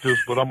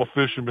scientist, but I'm a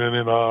fisherman,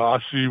 and I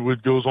see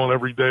what goes on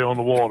every day on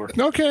the water.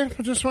 Okay.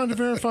 I just wanted to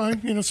verify,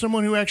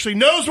 someone who actually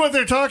knows what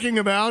they're talking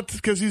about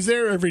because he's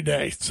there every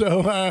day.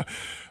 So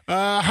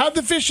how'd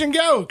the fishing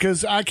go?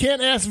 Because I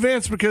can't ask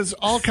Vince because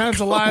all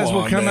kinds of lies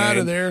will come out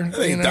of there. It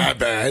ain't that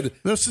bad.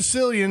 Those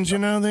Sicilians,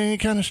 they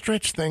kind of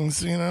stretch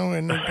things,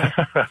 and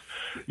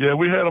yeah,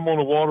 we had them on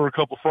the water a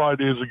couple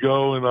Fridays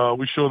ago, and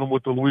we showed them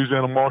what the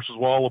Louisiana marshes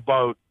were all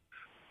about.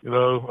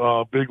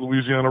 Big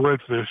Louisiana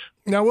redfish.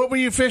 Now, what were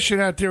you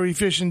fishing out there? Were you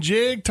fishing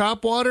jig,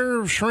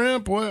 topwater,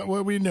 shrimp? What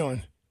were you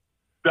doing?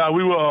 Yeah,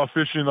 we were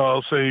fishing,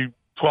 say,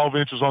 12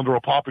 inches under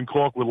a popping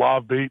cork with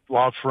live bait,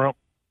 live shrimp.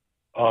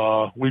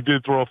 We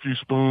did throw a few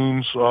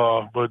spoons,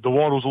 but the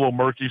water was a little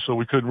murky, so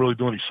we couldn't really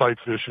do any sight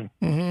fishing.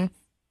 Mm-hmm.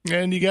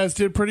 And you guys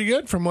did pretty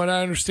good from what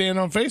I understand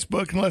on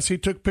Facebook, unless he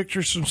took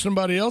pictures from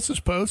somebody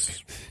else's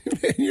posts.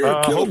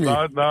 You're killing me.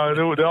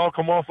 No, they all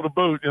come off of the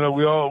boat.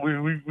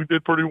 We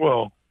did pretty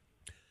well.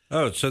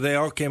 Oh, so they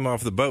all came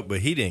off the boat, but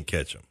he didn't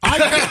catch them.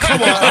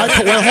 Come on.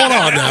 Well, hold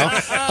on now.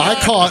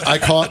 I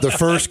caught the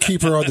first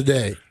keeper of the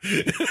day.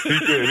 He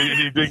did.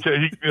 He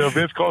did.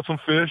 Vince caught some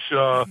fish.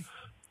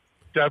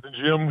 Captain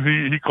Jim,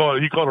 he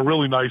caught a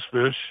really nice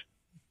fish.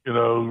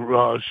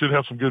 Should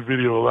have some good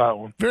video of that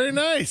one. Very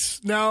nice.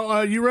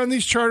 Now, you run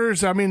these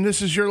charters. I mean,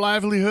 this is your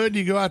livelihood.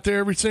 You go out there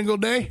every single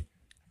day?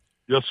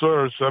 Yes,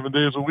 sir. 7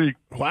 days a week.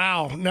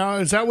 Wow. Now,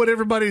 is that what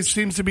everybody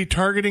seems to be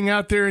targeting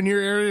out there in your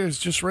area? Is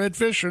just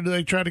redfish, or do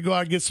they try to go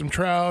out and get some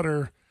trout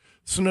or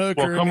snook?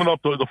 Well, coming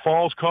up, the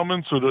fall's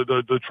coming, so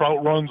the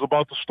trout run's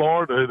about to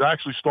start. It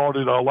actually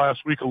started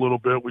last week a little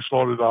bit. We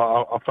started.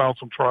 I found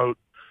some trout,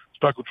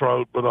 speckled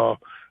trout, but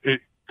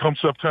it comes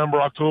September,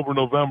 October,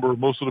 November.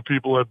 Most of the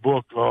people that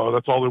book,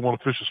 that's all they want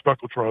to fish is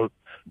speckled trout.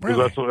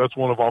 Because that's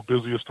one of our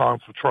busiest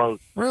times for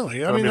trout.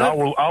 Really? I mean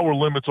our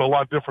limits are a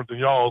lot different than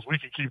y'all's. We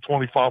can keep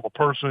 25 a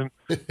person,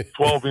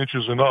 12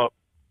 inches and up.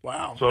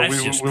 Wow, so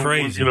that's just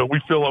crazy.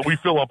 We fill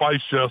up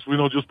ice chests. We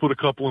don't just put a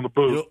couple in the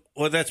boat.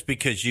 Well, that's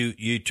because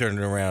you turn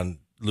it around.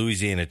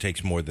 Louisiana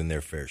takes more than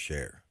their fair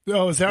share.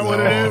 Oh, is that what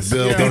it is?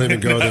 Bill, don't even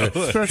go there.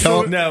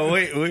 Especially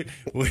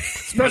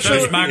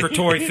those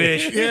migratory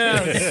fish.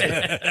 Yeah,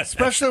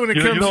 especially when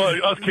it comes.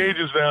 Us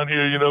Cajuns down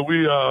here,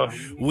 we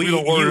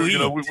don't worry.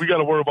 We got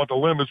to worry about the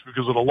limits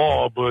because of the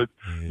law, but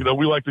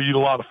we like to eat a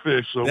lot of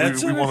fish, so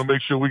we want to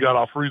make sure we got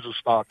our freezer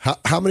stocked.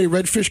 How many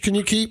redfish can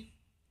you keep?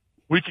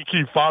 We can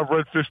keep 5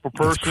 redfish per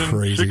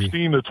person,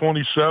 16 to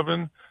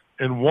 27,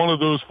 and one of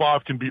those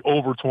 5 can be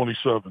over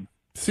 27.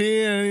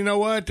 See, and you know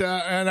what?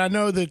 And I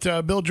know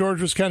that Bill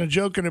George was kind of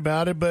joking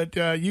about it, but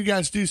you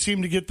guys do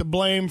seem to get the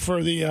blame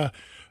for the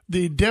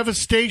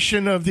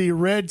devastation of the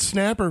red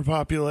snapper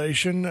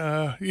population,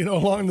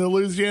 along the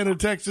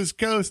Louisiana-Texas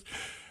coast.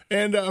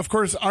 And, of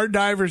course, our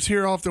divers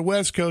here off the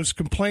West Coast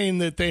complain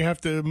that they have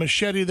to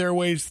machete their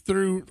ways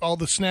through all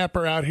the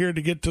snapper out here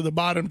to get to the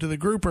bottom to the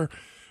grouper.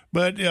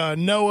 But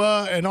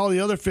NOAA and all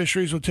the other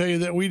fisheries will tell you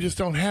that we just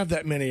don't have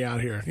that many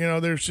out here.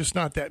 There's just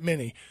not that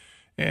many.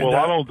 And,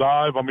 I don't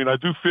dive. I mean, I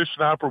do fish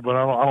snapper, but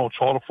I don't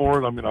charter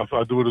for it. I mean, I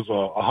do it as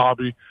a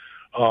hobby.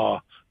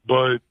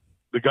 But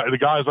the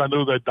guys I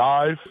know that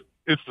dive,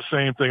 it's the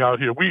same thing out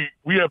here. We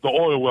have the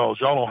oil wells.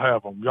 Y'all don't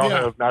have them. Y'all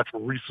have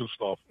natural reefs and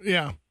stuff.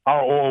 Yeah.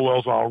 Our oil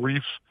wells are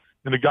reefs.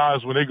 And the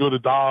guys, when they go to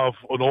dive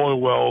an oil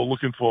well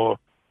looking for,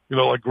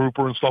 like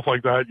grouper and stuff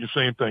like that,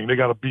 same thing. They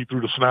got to beat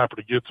through the snapper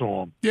to get to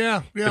them.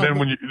 Yeah. And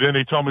then then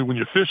they tell me when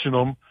you're fishing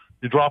them,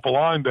 you drop a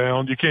line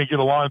down, you can't get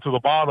a line to the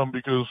bottom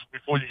because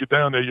before you get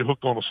down there, you're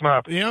hooked on a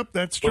snapper. Yep,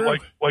 that's true.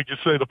 But like you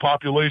say, the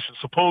population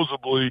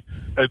supposedly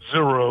at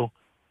 0,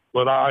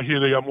 but I hear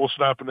they got more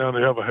snapping than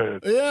they ever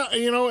had. Yeah,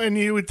 and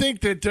you would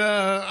think that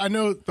I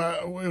know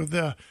with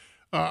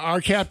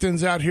our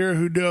captains out here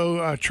who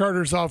do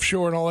charters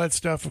offshore and all that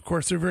stuff, of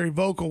course, they're very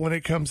vocal when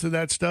it comes to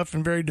that stuff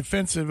and very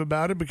defensive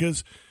about it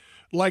because,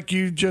 like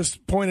you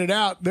just pointed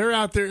out, they're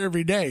out there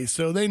every day,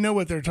 so they know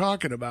what they're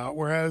talking about.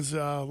 Whereas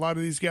a lot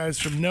of these guys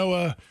from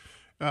NOAA,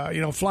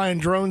 flying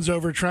drones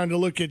over trying to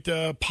look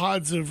at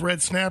pods of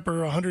red snapper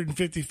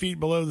 150 feet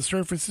below the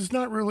surface is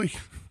not really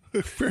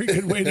a very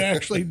good way to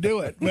actually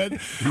do it. But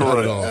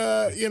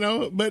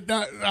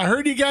I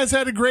heard you guys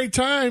had a great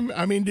time.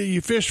 I mean, do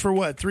you fish for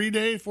what? 3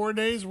 days, 4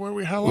 days?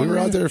 How long? We were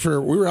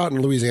out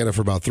in Louisiana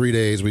for about 3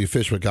 days. We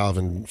fished with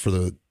Galvin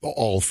for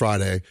all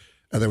Friday.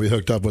 And then we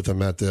hooked up with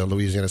them at the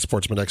Louisiana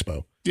Sportsman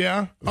Expo.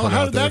 Yeah. Oh,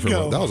 how did that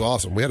go? That was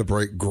awesome. We had a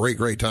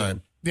great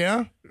time.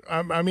 Yeah.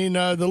 I mean,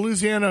 the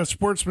Louisiana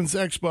Sportsman's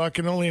Expo, I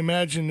can only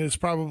imagine, is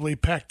probably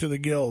packed to the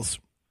gills.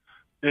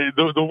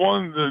 The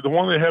one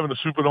they have in the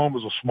Superdome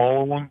is a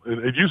smaller one.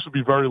 It used to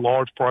be very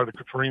large prior to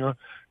Katrina,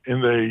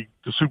 and the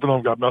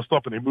Superdome got messed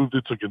up, and they moved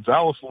it to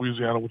Gonzales,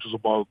 Louisiana, which is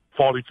about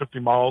 40, 50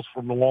 miles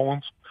from New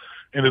Orleans.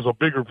 And there's a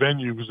bigger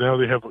venue because now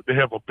they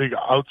have a big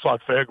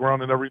outside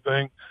fairground and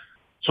everything.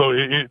 So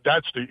I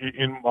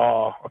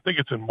think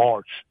it's in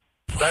March.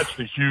 That's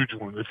the huge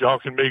one. If y'all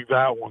can make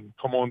that one,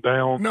 come on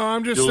down. No,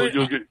 I'm just saying.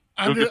 You'll get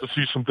to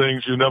see some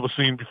things you've never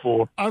seen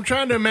before. I'm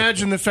trying to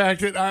imagine the fact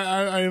that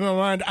I in my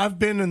mind, I've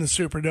been in the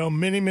Superdome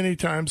many, many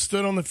times,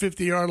 stood on the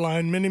 50-yard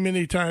line many,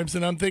 many times,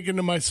 and I'm thinking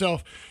to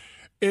myself,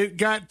 it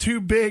got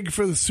too big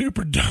for the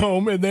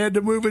Superdome, and they had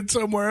to move it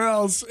somewhere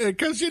else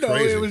because,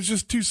 it was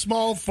just too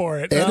small for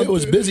it. And it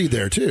was busy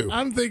there, too.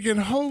 I'm thinking,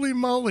 holy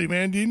moly,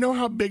 man, do you know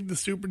how big the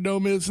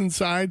Superdome is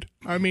inside?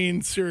 I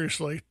mean,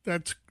 seriously,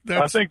 that's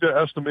I think the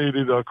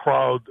estimated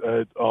crowd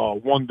at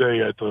one day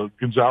at the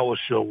Gonzales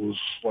show was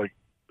like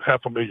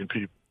 500,000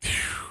 people.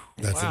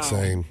 That's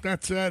insane.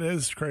 That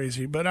is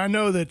crazy. But I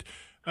know that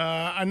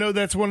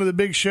that's one of the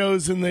big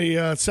shows in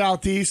the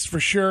Southeast for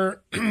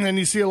sure, and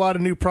you see a lot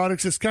of new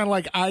products. It's kind of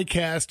like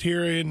ICAST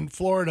here in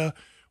Florida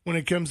when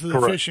it comes to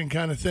the fishing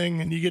kind of thing,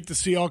 and you get to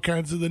see all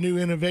kinds of the new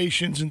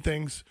innovations and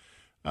things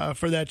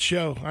for that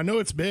show. I know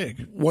it's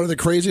big. One of the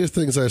craziest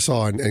things I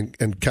saw,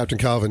 and Captain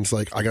Calvin's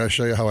like, I got to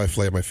show you how I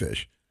fillet my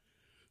fish.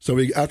 So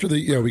we get off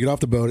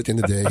the boat at the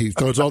end of the day. He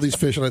throws all these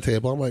fish on the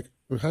table. I'm like,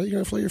 how are you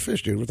going to fillet your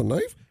fish, dude? With a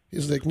knife?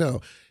 He's like,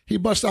 no. He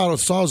busts out a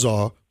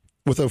Sawzall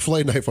with a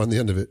fillet knife on the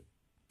end of it.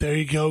 There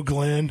you go,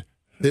 Glenn.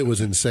 It was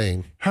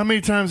insane. How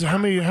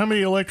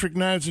many electric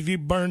knives have you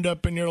burned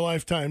up in your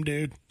lifetime,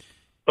 dude?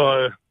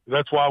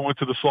 That's why I went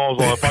to the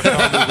Sawzall. If I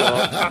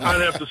counted,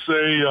 I'd have to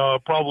say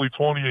probably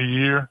 20 a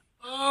year.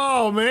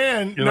 Oh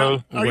man!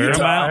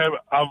 I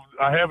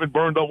haven't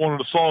burned up one of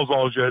the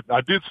Sawzalls yet. I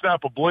did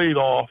snap a blade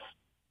off,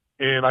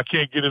 and I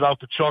can't get it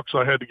out the chuck, so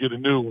I had to get a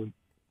new one.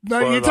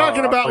 Now, you're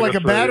talking about like a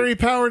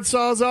battery-powered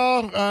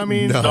Sawzall? I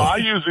mean, no,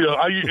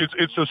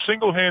 it's a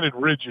single-handed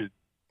rigid.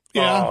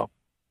 Yeah.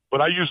 But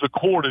I use the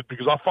corded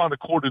because I find the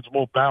corded's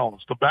more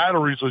balanced. The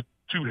batteries are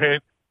too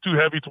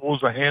heavy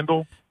towards the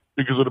handle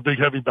because of the big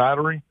heavy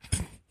battery,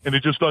 and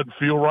it just doesn't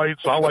feel right.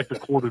 So I like the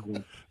corded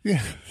one.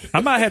 Yeah.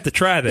 I might have to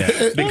try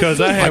that because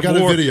I got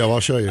a video. I'll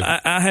show you.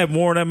 I have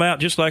worn them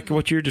out just like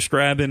what you're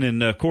describing,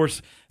 and of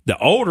course the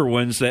older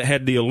ones that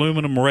had the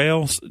aluminum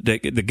rails, the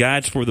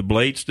guides for the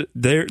blades,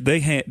 they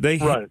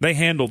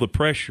handle the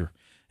pressure.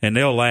 And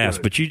they'll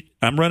last, but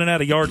I'm running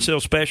out of yard sale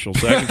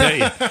specials, so I can tell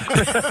you.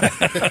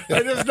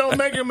 They just don't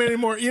make them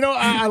anymore.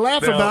 I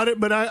laugh about it,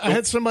 but I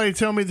had somebody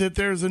tell me that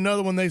there's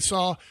another one they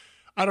saw.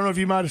 I don't know if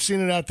you might have seen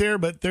it out there,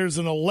 but there's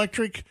an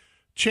electric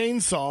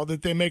chainsaw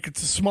that they make.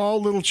 It's a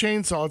small little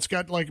chainsaw. It's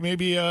got like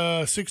maybe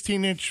a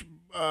 16-inch,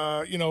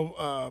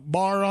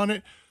 bar on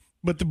it,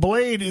 but the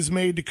blade is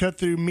made to cut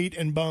through meat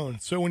and bone.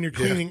 So when you're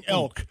cleaning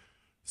elk.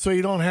 So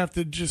you don't have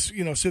to just,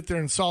 sit there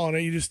and saw on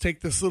it. You just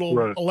take this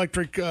little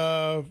electric,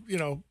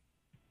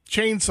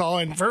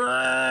 chainsaw and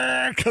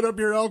cut up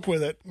your elk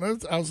with it. Now,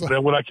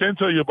 what I can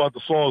tell you about the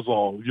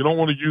Sawzall, you don't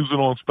want to use it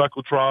on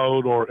speckled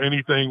trout or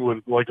anything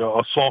with like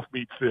a soft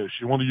meat fish.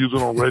 You want to use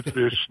it on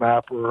redfish,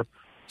 snapper,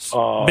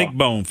 big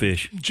bone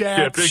fish,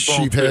 jacks, big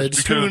bone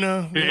sheepheads,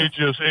 tuna.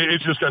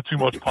 It just got too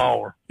much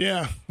power.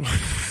 Yeah.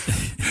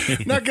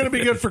 Not going to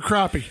be good for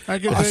crappie. I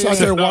sat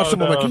there and watched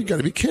them. I'm like, you got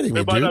to be kidding me,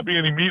 dude. There might not be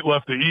any meat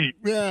left to eat.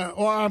 Yeah.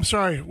 Well, I'm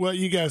sorry. Well,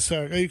 you guys,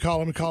 you call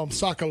them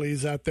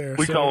sakalis out there.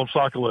 We call them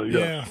sakali.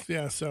 Yeah.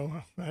 Yeah.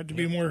 So I had to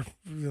be more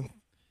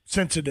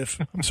sensitive.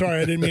 I'm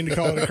sorry. I didn't mean to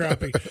call it a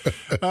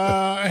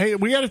crappie. Hey,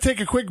 we got to take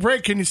a quick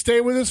break. Can you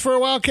stay with us for a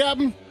while,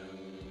 Captain?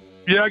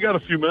 Yeah, I got a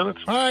few minutes.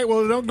 All right,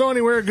 well, don't go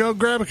anywhere. Go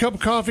grab a cup of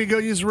coffee, go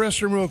use the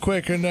restroom real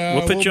quick, and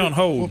We'll put you on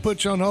hold. We'll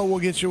put you on hold. We'll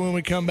get you when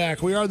we come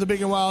back. We are the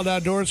Big and Wild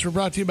Outdoors. We're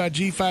brought to you by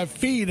G5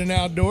 Feed and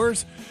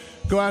Outdoors.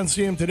 Go out and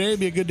see them today.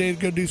 Be a good day to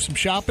go do some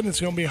shopping.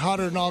 It's going to be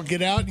hotter than all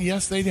get out. And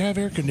yes, they have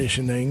air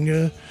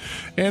conditioning.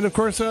 And, of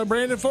course,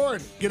 Brandon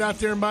Ford. Get out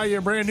there and buy you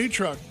a brand new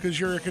truck because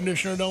your air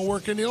conditioner don't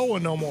work in the old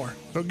one no more.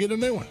 So get a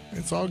new one.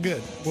 It's all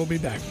good. We'll be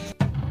back.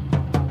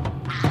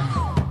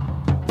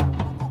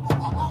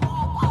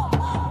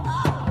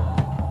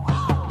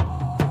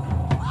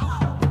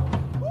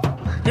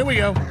 Here we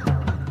go.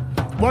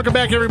 Welcome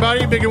back,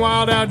 everybody. Big and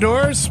Wild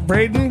Outdoors.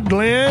 Braden,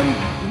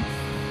 Glenn,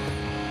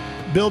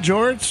 Bill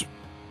George,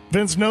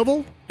 Vince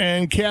Noble,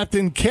 and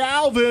Captain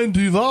Calvin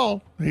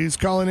Duvall. He's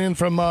calling in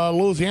from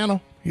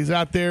Louisiana. He's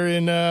out there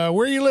in where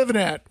are you living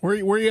at? Where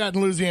are you at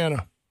in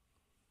Louisiana?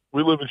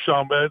 We live in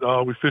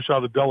Chalmette. We fish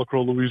out of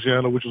Delacroix,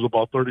 Louisiana, which is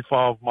about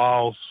 35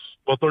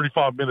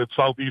 minutes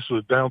southeast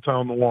of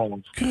downtown New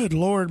Orleans. Good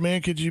Lord,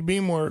 man. Could you be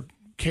more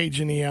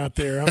Cajun-y out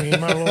there? I mean,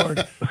 my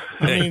Lord.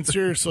 I mean,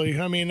 seriously.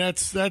 I mean,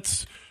 that's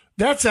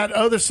that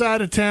other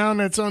side of town.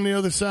 That's on the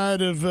other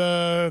side of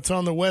it's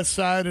on the west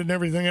side and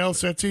everything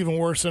else. That's even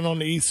worse than on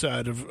the east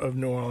side of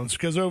New Orleans,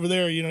 because over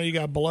there, you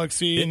got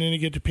Biloxi and then you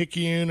get to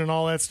Picayune and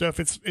all that stuff.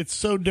 It's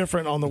so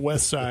different on the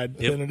west side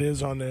than it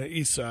is on the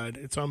east side.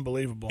 It's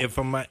unbelievable.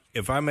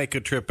 If I make a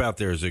trip out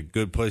there, is it a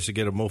good place to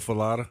get a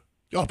muffalata?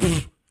 Oh,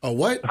 A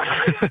what?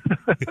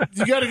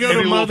 you got to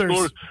go to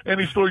Mother's.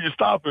 Any store you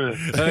stop in.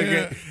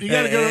 Okay. You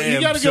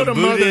got to go to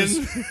Mother's.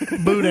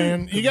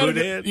 Boudin. You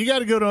got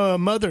to go to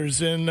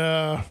Mother's in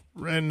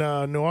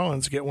New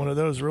Orleans. Get one of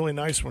those really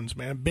nice ones,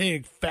 man.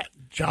 Big fat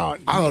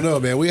John. I don't know,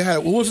 man.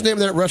 What was the name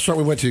of that restaurant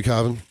we went to,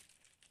 Calvin?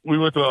 We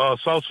went to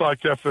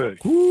Southside Cafe.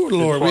 Ooh,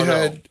 Lord,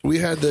 we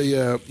had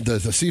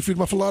the seafood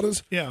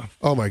muffaladas. Yeah.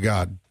 Oh my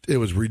God, it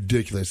was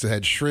ridiculous. They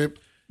had shrimp,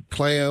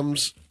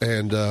 clams,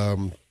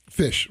 and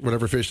fish,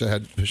 whatever fish they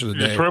had, fish of the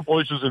day. Shrimp,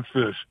 oysters, and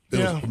fish. It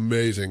was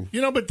amazing.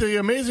 But the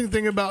amazing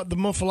thing about the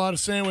muffalata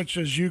sandwich,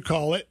 as you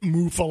call it,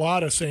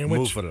 muffalata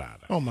sandwich.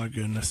 Muffalata. Oh my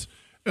goodness.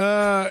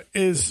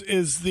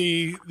 Is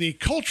the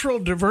cultural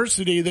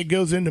diversity that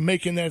goes into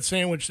making that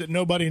sandwich that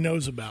nobody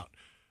knows about.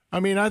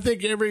 I mean, I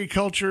think every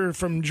culture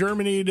from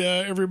Germany to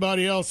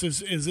everybody else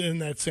is in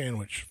that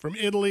sandwich. From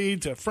Italy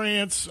to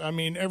France, I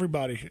mean,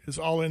 everybody is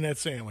all in that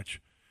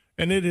sandwich.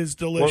 And it is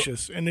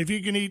delicious. And if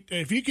you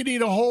could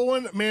eat a whole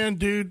one, man,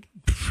 dude,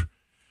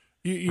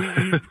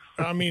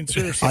 I mean,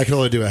 seriously. I can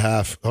only do a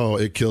half. Oh,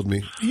 it killed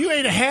me. You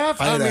ate a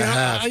half? I ate a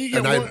half,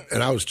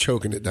 and I was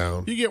choking it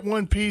down. You get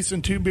one piece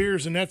and 2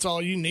 beers, and that's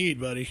all you need,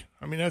 buddy.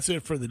 I mean, that's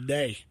it for the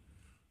day.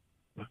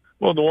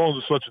 Well, New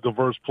Orleans is such a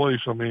diverse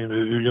place. I mean,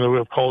 we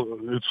have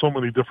it's so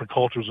many different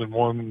cultures in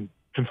one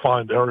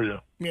confined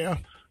area. Yeah.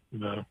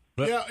 But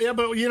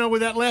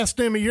with that last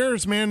name of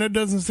yours, man, that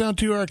doesn't sound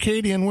too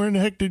Arcadian. Where in the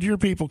heck did your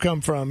people come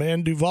from,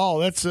 man? Duval.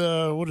 That's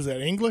what is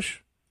that?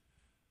 English?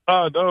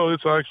 No,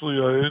 it's actually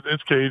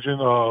it's Cajun.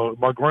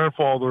 My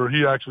grandfather,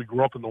 he actually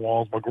grew up in New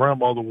Orleans. My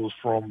grandmother was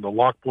from the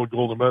Lockport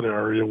Golden Meadow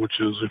area,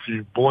 which is if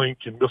you blink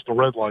and miss the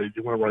red light,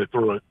 you went right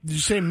through it. Did you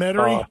say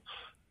Metairie?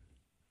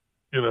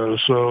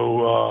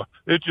 So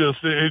it's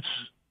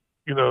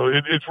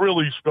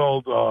really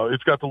spelled.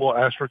 It's got the little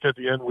asterisk at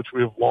the end, which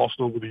we have lost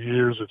over the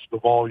years. It's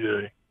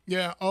Duvalier.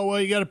 Yeah. Oh, well,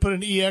 you got to put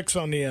an EX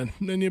on the end.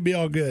 Then you'll be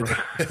all good.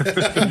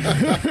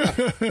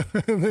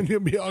 Then you'll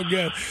be all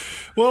good.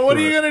 Well, what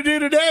are you going to do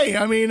today?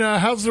 I mean,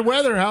 how's the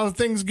weather? How's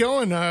things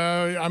going?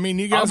 I mean,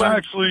 you guys I'm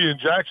actually in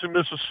Jackson,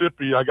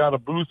 Mississippi. I got a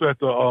booth at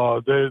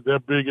their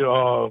big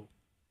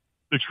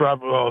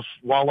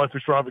wildlife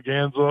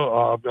extravaganza.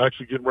 I'm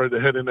actually getting ready to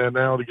head in there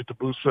now to get the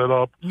booth set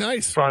up.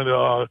 Nice. Trying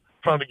to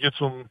get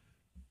some,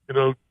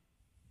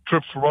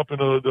 trips from up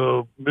into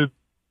the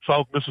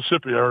mid-south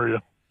Mississippi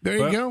area. There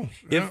you go.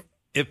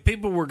 If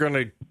people were going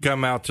to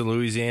come out to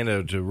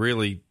Louisiana to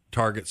really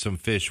target some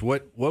fish,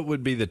 what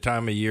would be the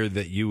time of year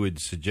that you would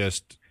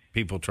suggest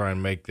people try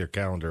and make their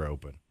calendar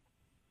open?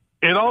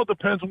 It all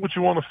depends on what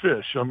you want to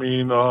fish. I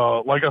mean,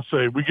 like I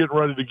say, we get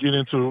ready to get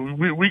into.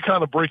 We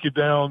kind of break it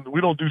down.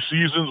 We don't do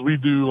seasons. We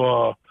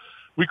do.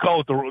 We call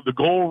it the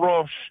gold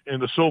rush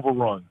and the silver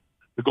run.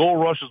 The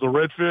gold rush is the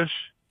redfish,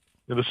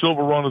 and the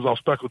silver run is our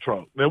speckled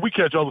trout. Now we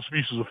catch other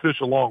species of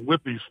fish along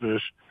with these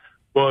fish,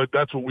 but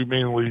that's what we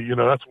mainly,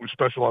 that's what we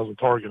specialize in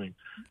targeting.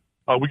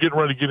 We're getting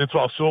ready to get into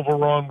our silver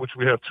run, which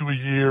we have 2 a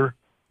year.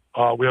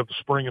 We have the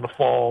spring and the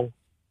fall,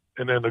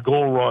 and then the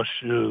gold rush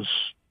is,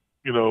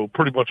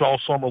 pretty much all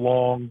summer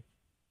long.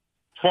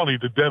 It's funny,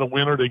 the dead of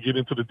winter, they get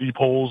into the deep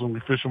holes and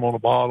we fish them on the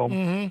bottom.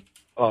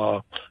 Mm-hmm.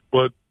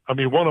 But I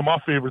mean, one of my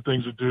favorite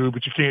things to do,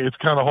 but you can't. It's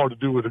kind of hard to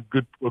do with a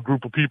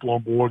group of people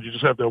on board. You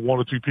just have to have 1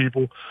 or 2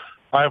 people.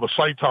 I have a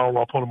sight tower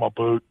I put on my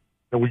boat,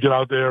 and we get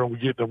out there and we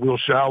get in the real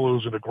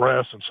shallows in the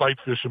grass and sight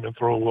fish them and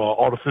throw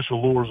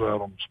artificial lures at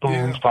them,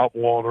 spoons, top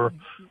water,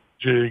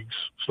 jigs,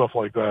 stuff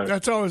like that.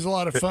 That's always a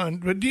lot of fun.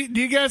 But do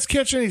you guys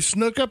catch any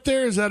snook up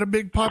there? Is that a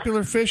big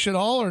popular fish at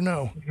all, or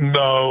no?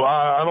 No,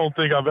 I don't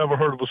think I've ever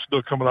heard of a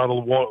snook coming out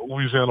of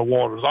Louisiana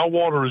waters. Our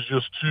water is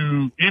just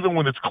too, even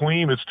when it's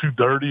clean, it's too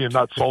dirty and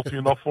not salty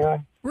enough for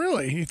them.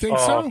 Really? You think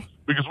so?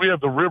 Because we have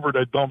the river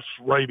that dumps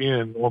right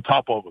in on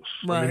top of us.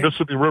 Right. I mean,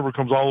 Mississippi River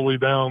comes all the way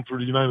down through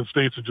the United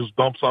States and just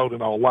dumps out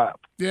in our lap.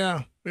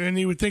 Yeah, and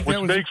you would think Which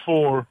that was... makes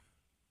for,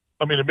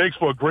 I mean, it makes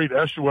for a great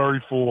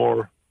estuary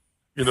for,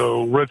 you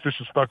know, redfish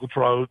and speckled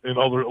trout and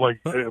other, like,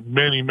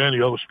 many,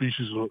 many other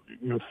species of,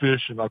 you know,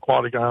 fish and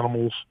aquatic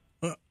animals.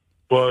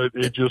 But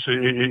it just,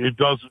 it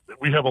does,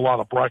 we have a lot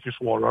of brackish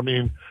water. I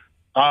mean,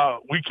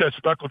 we catch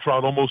speckled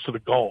trout almost to the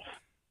Gulf.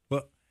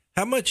 Well,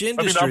 how much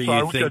industry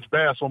we catch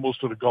bass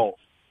almost to the Gulf.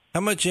 How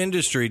much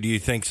industry do you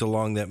think's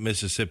along that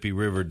Mississippi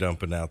River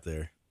dumping out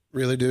there?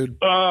 Really, dude?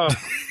 Well,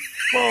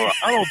 I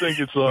don't think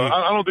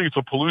it's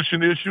a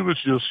pollution issue.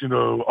 It's just, you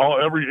know,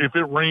 if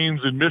it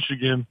rains in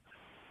Michigan,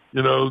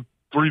 you know,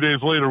 3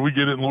 days later we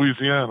get it in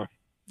Louisiana.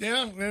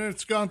 Yeah, and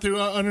it's gone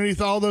through underneath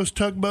all those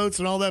tugboats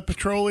and all that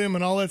petroleum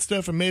and all that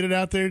stuff and made it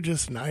out there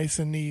just nice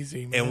and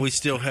easy, man. And we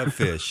still have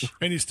fish.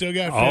 And you still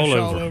got fish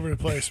all over the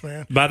place,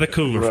 man. By the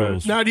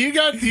coolerfuls. Now, do you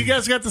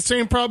guys got the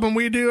same problem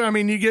we do? I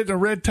mean, you get a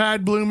red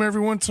tide bloom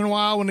every once in a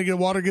while when the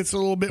water gets a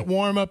little bit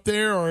warm up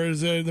there, or is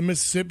the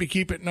Mississippi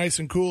keep it nice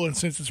and cool, and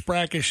since it's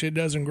brackish, it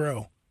doesn't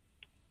grow?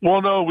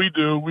 Well, no, we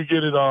do. We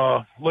get it.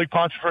 Lake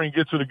Pontchartrain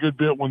gets it a good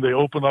bit when they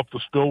open up the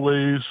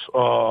spillways.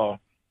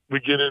 We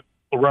get it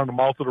around the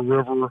mouth of the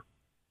river,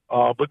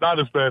 but not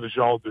as bad as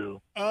y'all do.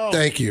 Oh,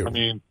 thank you. I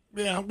mean,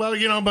 yeah, well,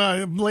 you know,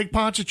 Lake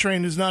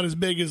Pontchartrain is not as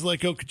big as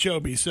Lake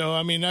Okeechobee, so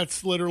I mean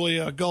that's literally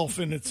a gulf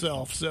in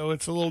itself. So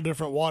it's a little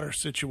different water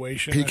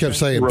situation. He kept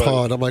saying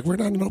pond. I'm like, we're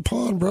not in no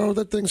pond, bro.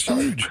 That thing's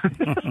huge.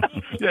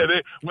 Yeah,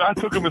 I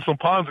took them in some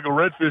ponds to go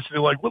redfish, and they're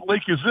like, "What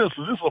lake is this?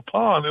 Is this a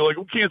pond?" They're like,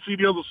 "We can't see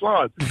the other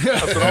side." I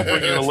said, "I'll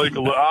bring you a lake.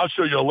 I'll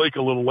show you a lake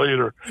a little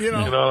later." You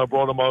know, I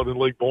brought them out in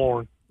Lake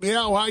Bourne.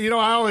 Yeah, well, you know,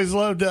 I always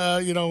loved,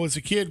 you know, as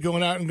a kid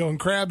going out and going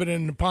crabbing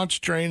in the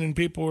Pontchartrain, and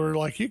people were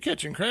like, "You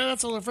catching crab?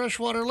 That's on a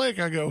freshwater lake."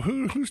 I go,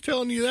 "Who's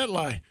telling you that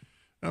lie?"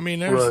 I mean,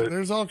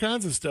 there's all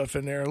kinds of stuff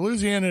in there.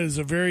 Louisiana is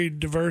a very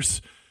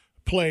diverse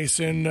place,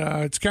 and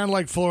it's kind of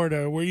like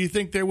Florida, where you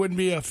think there wouldn't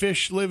be a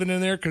fish living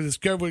in there because it's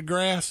covered with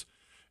grass,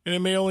 and it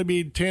may only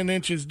be 10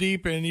 inches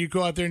deep, and you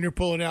go out there and you're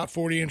pulling out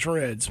 40-inch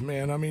reds,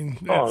 man. I mean,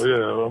 oh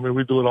yeah, I mean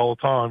we do it all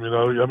the time. You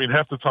know, I mean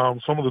half the time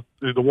some of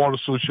the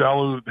water's so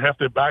shallow, half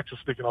their backs are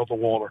sticking out the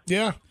water.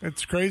 Yeah,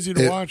 it's crazy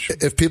to watch.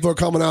 If people are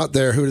coming out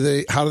there,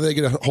 how do they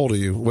get a hold of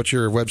you? What's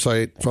your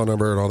website, phone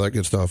number, and all that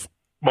good stuff?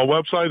 My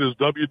website is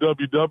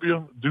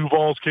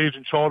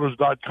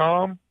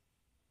www.duvalscajandcharters.com,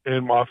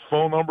 and my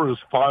phone number is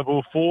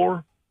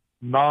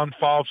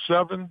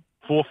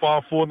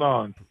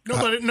 504-957-4549.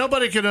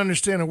 Nobody could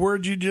understand a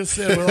word you just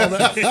said with all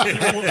that,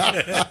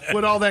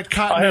 with all that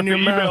cotton in your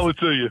mouth. I have to email it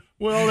to you.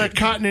 With all that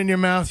cotton in your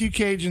mouth, you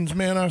Cajuns,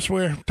 man, I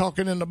swear,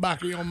 talking in the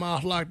back of your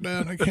mouth like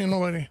that, can't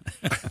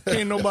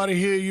nobody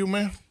hear you,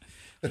 man.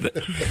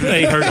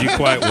 They heard you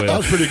quite well. That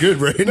was pretty good,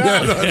 Ray. No,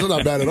 that's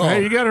not bad at all.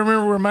 Hey, you got to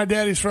remember where my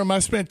daddy's from. I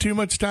spent too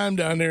much time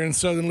down there in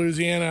southern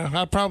Louisiana.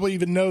 I probably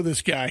even know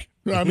this guy.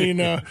 I mean,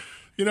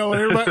 you know,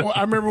 everybody.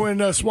 I remember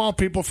when Swamp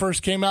People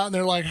first came out, and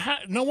they're like,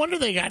 "No wonder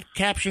they got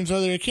captions over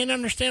there. I can't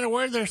understand a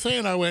word they're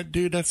saying." I went,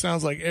 "Dude, that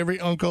sounds like every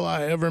uncle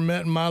I ever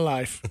met in my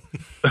life."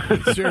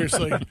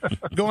 Seriously,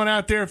 going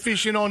out there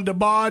fishing on the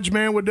Bodge,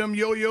 man, with them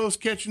yo-yos,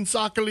 catching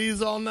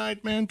sockalis all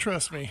night, man.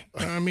 Trust me.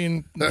 I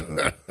mean,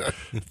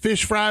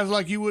 fish fries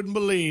like you wouldn't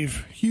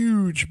believe.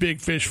 Huge, big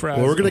fish fries.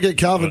 Well, we're gonna get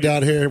Calvin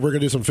down here. We're gonna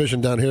do some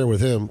fishing down here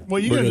with him.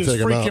 Well, you gotta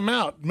just freak him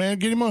out, man.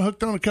 Get him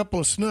hooked on a couple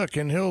of snook,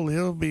 and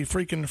he'll be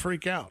freaking the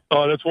freak out.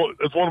 That's one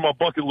of my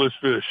bucket list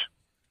fish.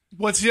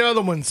 What's the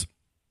other ones?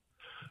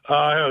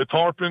 I have a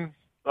tarpon.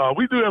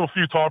 We do have a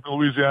few tarpon in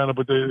Louisiana,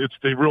 but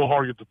they real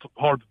hard to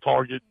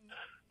target.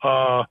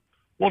 Want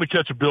to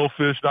catch a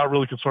billfish, not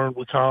really concerned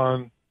with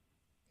con.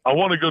 I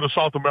want to go to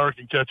South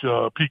America and catch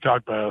a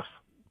peacock bass,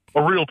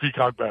 a real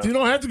peacock bass. You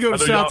don't have to go to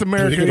South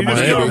America. You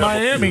just go to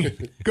Miami.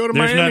 Go to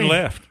There's Miami. none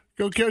left.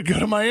 Go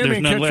to Miami. There's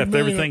and none catch left. a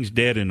Everything's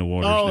dead in the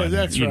water. Oh, now.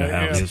 that's you right. Know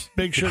how it is.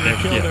 Big Sugar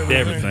killed everything.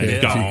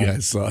 Everything's gone. You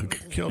guys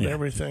suck. Killed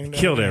everything.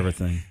 Killed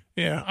everything.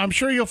 Yeah, I'm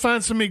sure you'll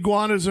find some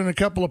iguanas and a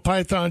couple of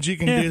pythons. You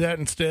can do that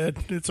instead.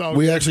 It's all.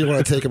 We actually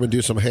want to take him and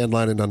do some hand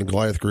lining on the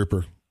Goliath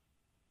grouper.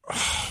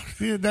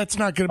 Yeah, that's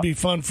not going to be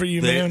fun for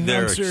you, man.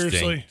 They're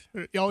seriously.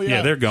 Oh,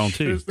 Yeah, they're gone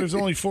too. There's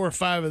only 4 or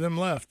 5 of them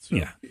left. So.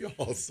 Yeah.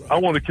 I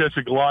want to catch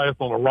a Goliath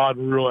on a rod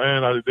and reel,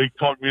 and they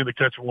talked me into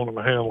catching one on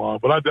the hand line,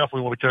 but I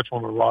definitely want to catch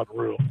one on a rod and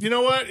reel. You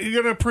know what?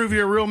 You're going to prove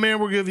you're a real man.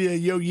 We'll give you a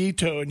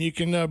yo-yito, and you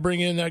can bring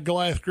in that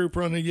Goliath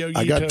grouper on the yo-yitos.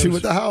 I got 2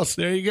 at the house.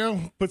 There you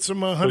go. Put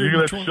some So you're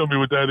going to have to show me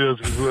what that is.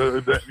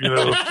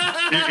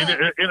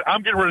 And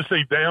I'm getting ready to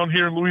say down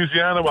here in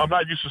Louisiana, but I'm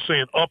not used to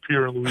saying up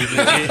here in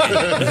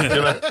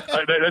Louisiana.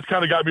 That's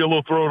kind of got me a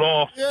little thrown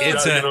off,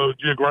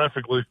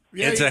 geographically.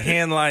 It's a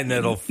hand line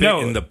that'll fit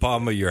in the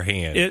palm of your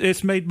hand.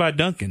 It's made by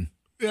Duncan.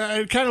 Yeah,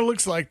 it kind of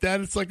looks like that.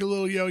 It's like a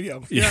little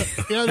yo-yo. Yeah,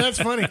 that's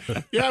funny.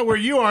 Yeah, where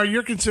you are,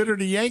 you're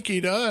considered a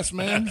Yankee to us,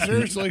 man.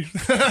 Seriously.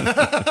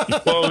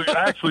 Well,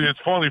 actually, it's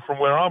funny. From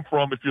where I'm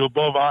from, if you're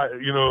above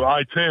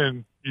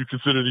I-10, you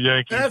consider the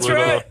Yankees. That's but,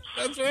 right.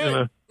 That's right. You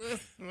know.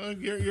 Well,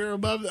 you're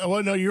above.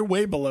 Well, no, you're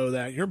way below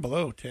that. You're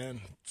below 10.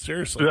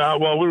 Seriously. Yeah,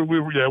 well,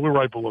 we're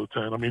right below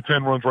 10. I mean,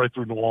 10 runs right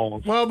through New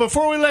Orleans. Well,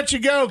 before we let you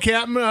go,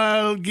 Captain,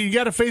 you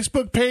got a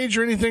Facebook page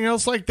or anything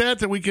else like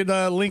that we could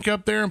link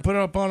up there and put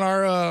up on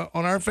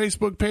our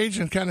Facebook page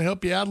and kind of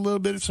help you out a little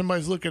bit if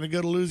somebody's looking to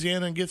go to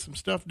Louisiana and get some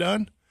stuff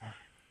done?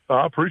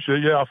 I appreciate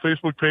it. Yeah, our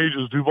Facebook page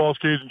is Duval's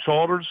Cajun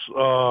Charters.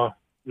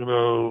 And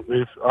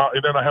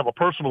then I have a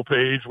personal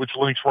page which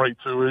links right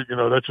to it.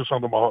 That's just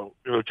under my,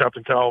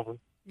 Captain Calvin.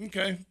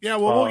 Okay. Yeah,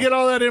 well, we'll get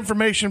all that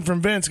information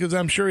from Vince because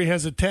I'm sure he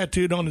has it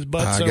tattooed on his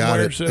butt somewhere. Got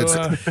it. So,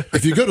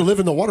 if you go to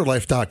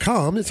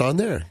livingthewaterlife.com, it's on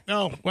there.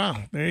 Oh, wow.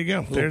 There you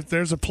go.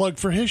 There's a plug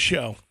for his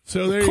show.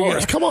 So there of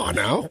course. You go. Come on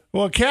now.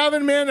 Well,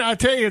 Calvin, man, I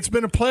tell you, it's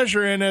been a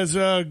pleasure. And as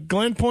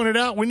Glenn pointed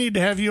out, we need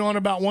to have you on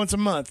about once a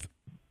month.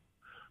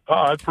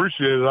 I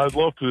appreciate it. I'd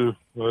love to.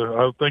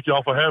 I thank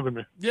y'all for having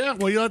me. Yeah,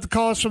 well, you'll have to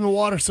call us from the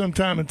water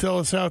sometime and tell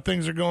us how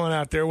things are going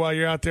out there while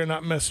you're out there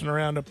not messing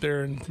around up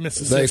there in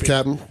Mississippi. Thanks,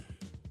 Captain.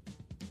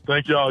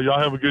 Thank y'all. Y'all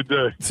have a good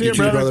day. See you,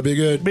 brother. Be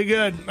good. Be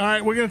good. All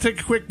right, we're going to take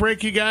a quick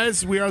break, you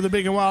guys. We are the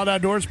Big and Wild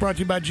Outdoors, brought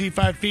to you by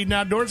G5 Feeding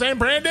Outdoors and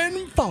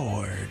Brandon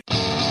Ford.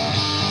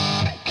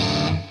 Yeah,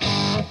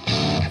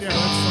 that's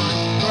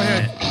fine. Go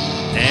ahead.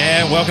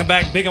 And welcome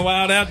back, Big and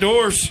Wild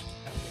Outdoors.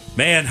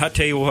 Man, I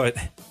tell you what,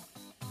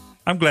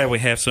 I'm glad we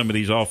have some of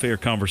these off-air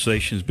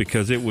conversations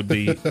because it would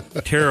be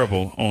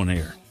terrible on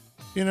air.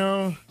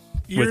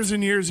 Years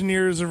and years and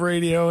years of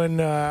radio,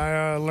 and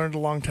I learned a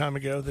long time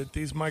ago that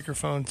these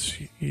microphones,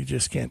 you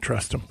just can't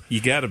trust them.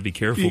 You got to be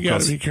careful. You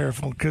got to be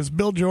careful because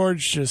Bill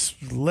George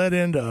just let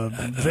into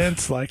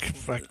vents like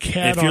a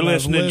cat. If you're on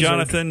listening, a lizard.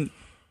 Jonathan,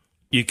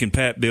 you can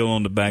pat Bill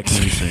on the back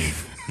when you see.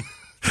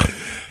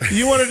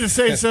 You wanted to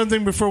say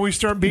something before we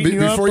start beating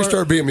you up? Before you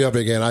start beating me up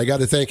again, I got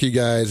to thank you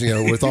guys.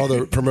 With all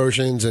the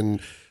promotions, and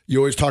you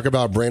always talk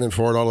about Brandon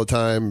Ford all the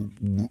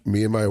time.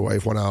 Me and my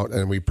wife went out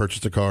and we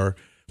purchased a car.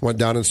 Went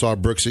down and saw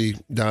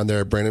Brooksy down there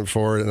at Brandon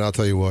Ford, and I'll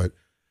tell you what,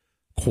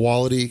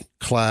 quality,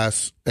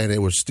 class, and it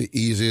was the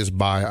easiest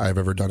buy I've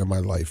ever done in my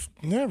life.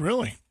 Yeah,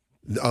 really.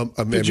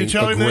 Did you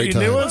tell him that you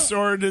knew us,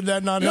 or did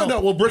that not help? No.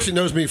 Well, Brooksy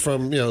knows me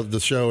from the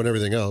show and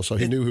everything else, so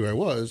he knew who I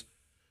was.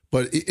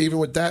 But even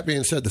with that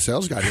being said, the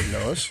sales guy didn't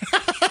know us.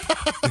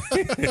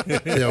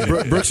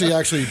 Brooksy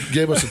actually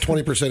gave us a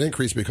 20%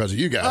 increase because of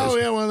you guys. Oh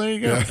yeah, well there you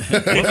go.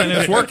 Well, then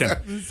it's working.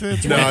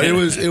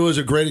 It was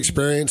a great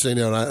experience, and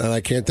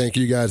I can't thank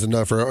you guys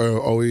enough for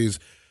always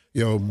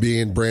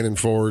being Brandon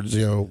Ford's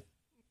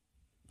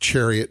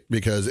chariot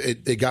because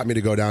it got me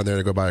to go down there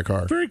to go buy a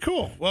car. Very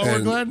cool. Well,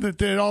 we're glad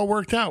that it all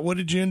worked out. What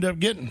did you end up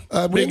getting?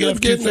 We ended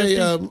up getting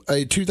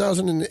a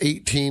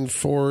 2018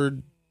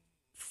 Ford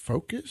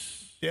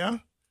Focus. Yeah.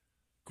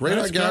 Great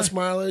on gas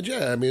mileage.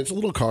 Yeah, I mean, it's a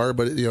little car,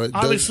 but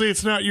obviously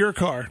it's not your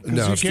car.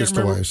 No, it's just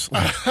the wife's.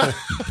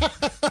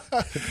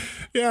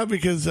 Yeah,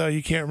 because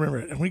you can't remember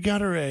it. And we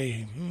got her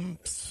a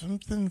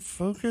something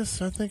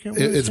Focus, I think it was.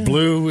 It's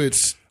blue.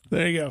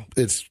 There you go.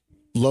 It's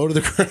low to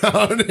the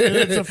ground.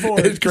 It's a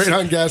Ford. It's great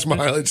on gas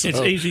mileage. So.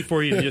 It's easy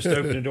for you to just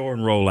open the door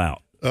and roll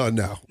out. Oh,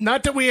 no.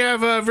 Not that we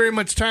have very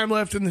much time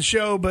left in the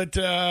show, but,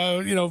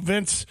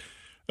 Vince,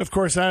 of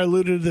course, I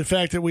alluded to the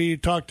fact that we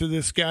talked to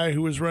this guy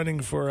who was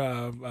running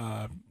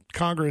for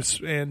Congress,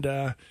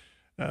 and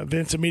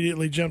Vince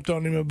immediately jumped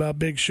on him about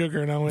Big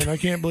Sugar, and I went, I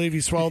can't believe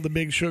he swallowed the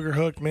Big Sugar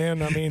hook,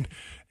 man. I mean,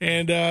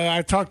 and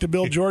I talked to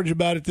Bill George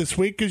about it this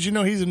week because,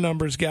 he's a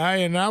numbers guy,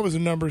 and I was a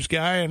numbers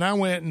guy, and I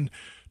went and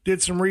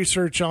did some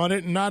research on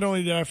it, and not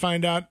only did I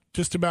find out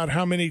just about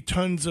how many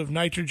tons of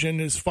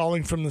nitrogen is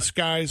falling from the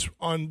skies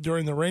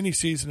during the rainy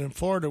season in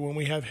Florida when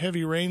we have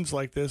heavy rains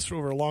like this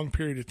over a long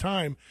period of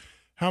time,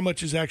 how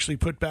much is actually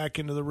put back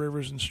into the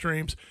rivers and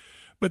streams.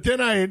 But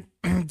then I,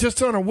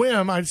 just on a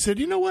whim, I said,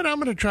 you know what, I'm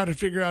going to try to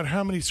figure out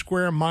how many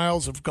square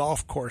miles of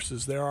golf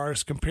courses there are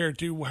as compared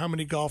to how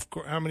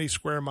many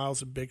square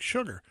miles of Big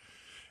Sugar.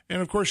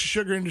 And, of course, the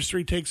sugar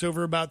industry takes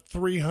over about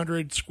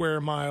 300 square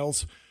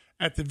miles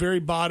at the very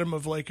bottom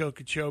of Lake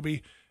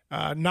Okeechobee.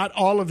 Not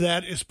all of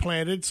that is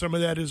planted. Some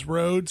of that is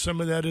road. Some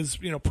of that is,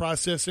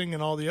 processing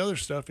and all the other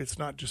stuff. It's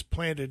not just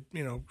planted,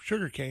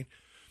 sugarcane.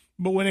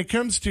 But when it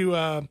comes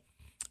to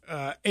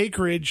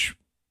acreage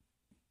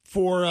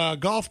for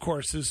golf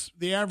courses,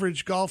 the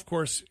average golf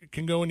course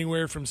can go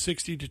anywhere from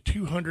 60 to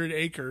 200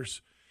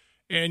 acres,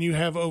 and you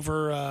have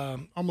over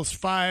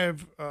almost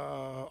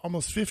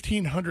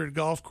 1,500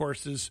 golf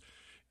courses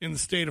in the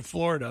state of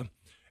Florida,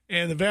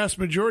 and the vast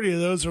majority of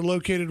those are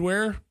located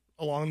where?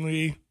 Along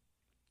the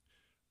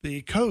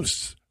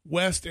coasts,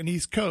 west and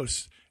east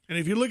coasts. And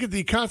if you look at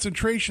the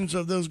concentrations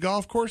of those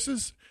golf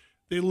courses,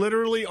 they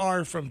literally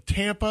are from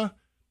Tampa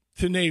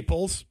to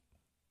Naples.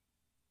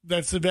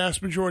 That's the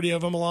vast majority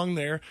of them along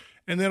there.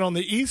 And then on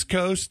the East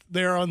Coast,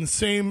 they're on the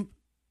same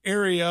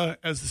area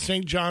as the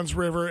St. Johns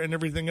River and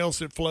everything else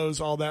that flows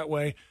all that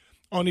way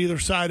on either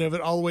side of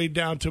it, all the way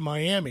down to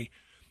Miami.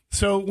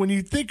 So when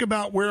you think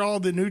about where all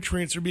the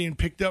nutrients are being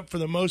picked up for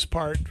the most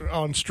part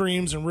on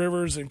streams and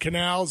rivers and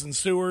canals and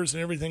sewers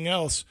and everything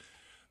else,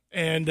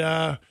 and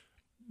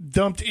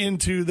dumped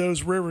into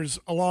those rivers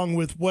along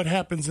with what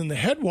happens in the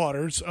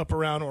headwaters up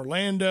around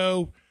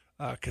Orlando,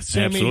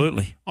 Kissimmee,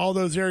 Absolutely. all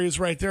those areas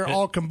right there,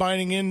 all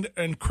combining in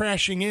and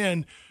crashing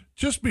in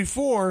just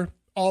before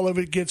all of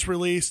it gets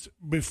released,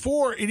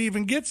 before it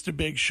even gets to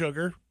Big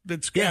Sugar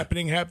that's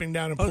happening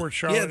down in Port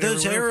Charlotte. Yeah,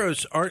 those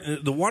arrows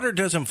aren't. The water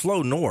doesn't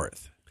flow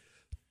north.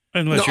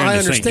 Unless No, you're in I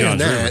the St. understand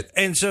Johns that. River.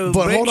 And so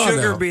But Big hold on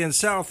Sugar now. being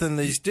south and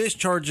these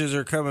discharges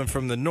are coming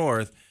from the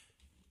north.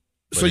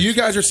 So you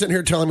guys are sitting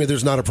here telling me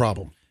there's not a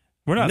problem.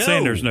 We're not No.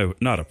 saying there's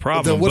not a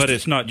problem, Then what's but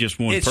it's not just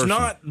one It's person.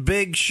 not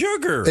Big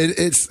Sugar.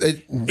 It's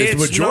the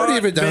majority not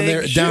of it down big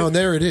there. shit. Down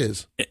there, it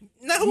is.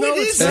 no, No, it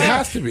it's isn't. It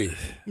has to be.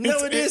 No,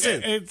 it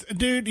isn't.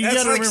 Dude, you That's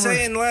got to like remember.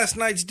 saying last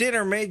night's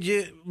dinner made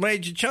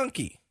you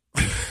chunky.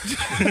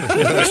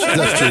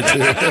 That's true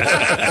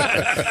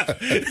too.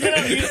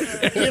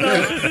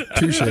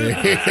 Touche.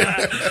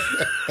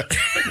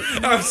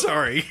 I'm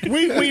sorry.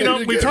 we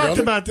You're good, talked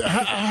brother. about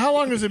how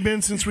long has it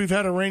been since we've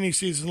had a rainy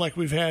season like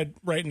we've had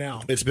right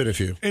now? It's been a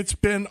few. It's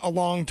been a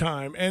long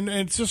time, and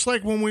it's just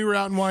like when we were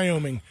out in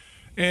Wyoming,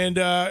 and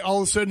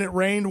all of a sudden it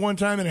rained one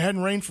time, and it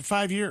hadn't rained for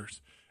 5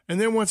 years. And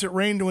then once it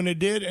rained when it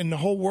did, and the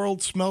whole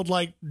world smelled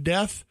like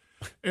death,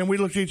 and we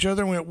looked at each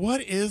other and went,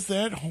 "What is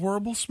that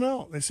horrible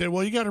smell?" They said,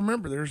 "Well, you got to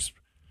remember, there's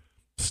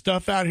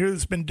stuff out here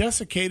that's been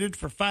desiccated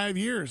for 5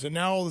 years, and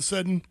now all of a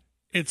sudden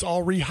it's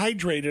all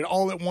rehydrated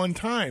all at one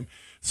time."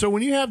 So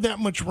when you have that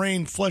much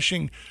rain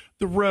flushing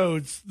the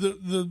roads,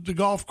 the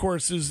golf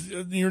courses,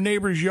 your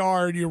neighbor's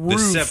yard, your roof,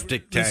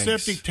 septic the tanks.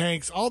 septic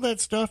tanks, all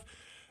that stuff,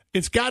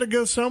 it's got to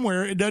go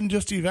somewhere. It doesn't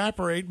just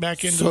evaporate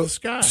back into the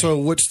sky. So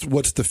what's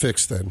the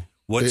fix then?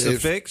 What's the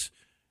If- fix?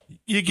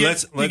 you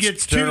get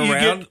let's turn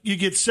around. you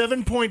get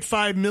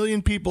 7.5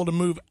 million people to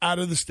move out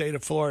of the state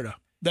of Florida.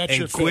 That's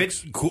your And quit.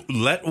 fix.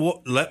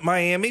 Let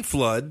Miami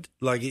flood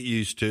like it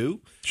used to.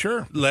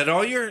 Sure. Let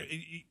all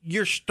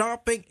you're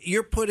stopping.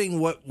 You're putting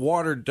what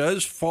water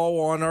does fall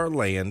on our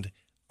land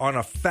on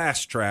a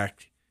fast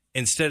track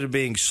instead of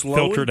being slow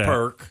Filtered and out.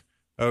 perk.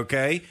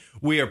 Okay,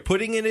 we are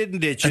putting it in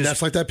ditches. And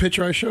that's like that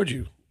picture I showed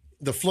you.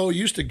 The flow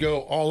used to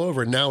go all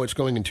over. Now it's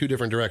going in two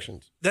different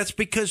directions. That's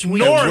because we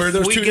North, Where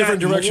those we two got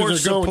different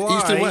directions more are going, east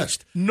supply. and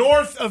west.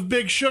 North of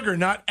Big Sugar,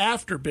 not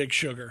after Big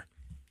Sugar.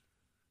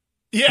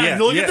 Yeah,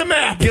 look at the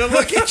map. Go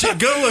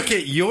look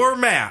at your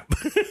map.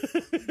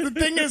 The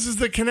thing is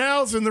the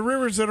canals and the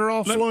rivers that are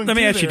all flowing. Let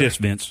me through ask you there. this,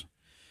 Vince.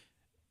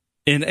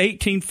 In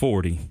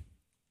 1840,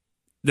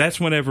 that's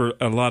whenever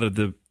a lot of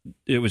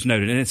it was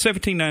noted. And in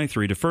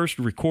 1793, the first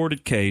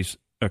recorded case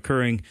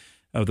occurring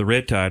of the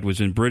red tide was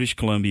in British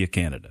Columbia,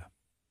 Canada.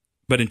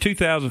 But in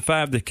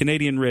 2005, the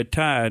Canadian red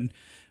tide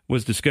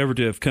was discovered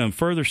to have come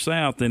further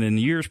south than in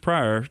years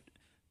prior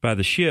by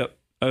the ship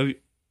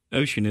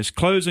Oceanus,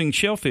 closing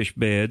shellfish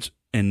beds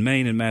in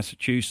Maine and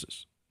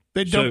Massachusetts.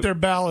 They dump their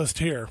ballast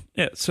here.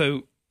 Yeah,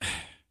 so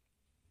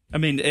I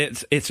mean,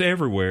 it's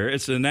everywhere.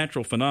 It's a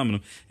natural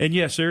phenomenon, and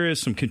yes, there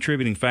is some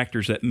contributing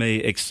factors that may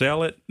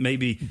excel it.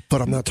 Maybe,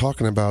 But I'm not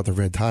talking about the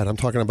red tide. I'm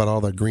talking about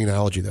all the green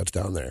algae that's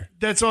down there.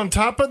 That's on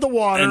top of the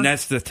water. and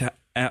that's the.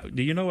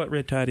 Do you know what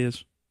red tide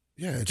is?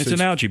 Yeah, It's an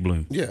algae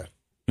bloom. Yeah,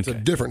 it's a Okay.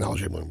 different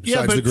algae bloom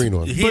Yeah, besides but- the green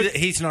one.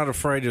 He's not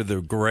afraid of the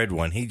red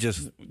one. He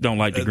just Don't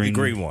like the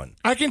green one.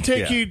 I can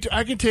take Yeah. you.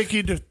 I can take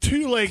you to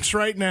two lakes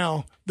right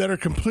now that are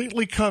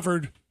completely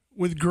covered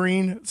with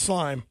green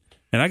slime,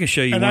 And I can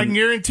show you and I one. can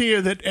guarantee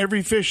you that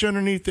every fish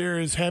underneath there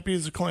is happy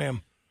as a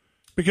clam,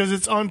 because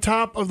it's on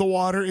top of the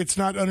water. It's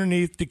not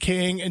underneath,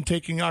 decaying and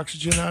taking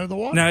oxygen out of the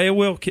water. Now it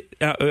will.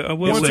 I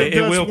will Once say it it,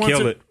 does- will once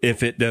kill it- it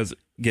if it does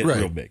get Right.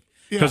 real big.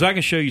 Yeah. Because I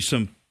can show you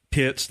some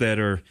pits that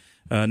are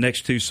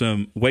next to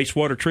some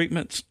wastewater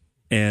treatments,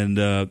 and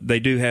they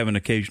do have an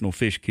occasional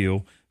fish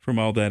kill from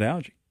all that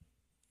algae.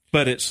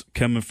 But it's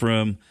coming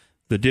from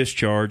the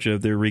discharge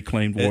of their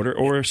reclaimed water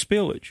or a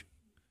spillage.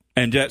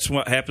 And that's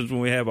what happens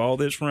when we have all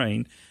this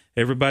rain.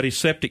 Everybody's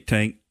septic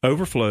tank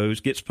overflows,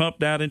 gets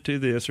pumped out into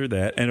this or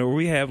that, and or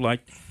we have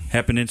like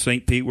happened in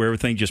St. Pete where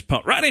everything just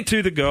pumped right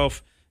into the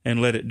Gulf and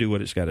let it do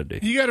what it's got to do.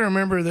 You got to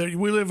remember that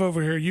we live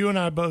over here. You and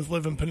I both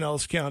live in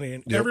Pinellas County,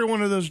 and every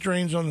one of those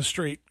drains on the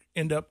street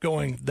end up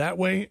going that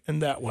way and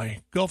that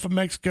way, Gulf of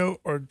Mexico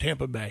or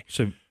Tampa Bay.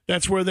 So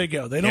That's where they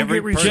go. They don't Every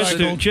get person-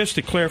 recycled. just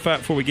to clarify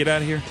before we get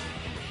out of here,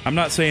 I'm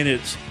not saying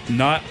it's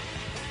not,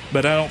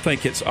 but I don't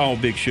think it's all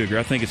Big Sugar.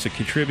 I think it's a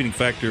contributing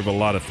factor of a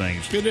lot of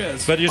things. It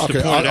is. But just Okay,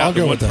 to point it I'll out to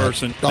go one with that.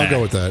 person, I'll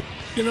go with that.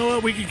 You know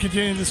what? We can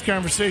continue this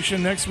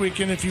conversation next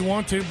weekend if you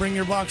want to. Bring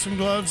your boxing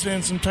gloves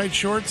and some tight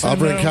shorts. I'll and,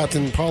 bring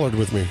Captain Pollard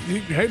with me.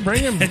 Hey,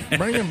 bring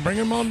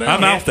him on down.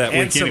 I'm out that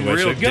and week some anyway.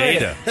 real so go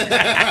ahead.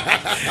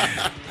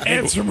 data.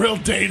 And some real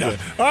data.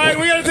 All right,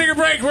 we got to take a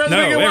break. We're at the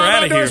No, Big and we're Wild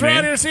outta here, Outdoors. We're man.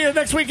 out here. See you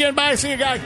next weekend. Bye. See you guys.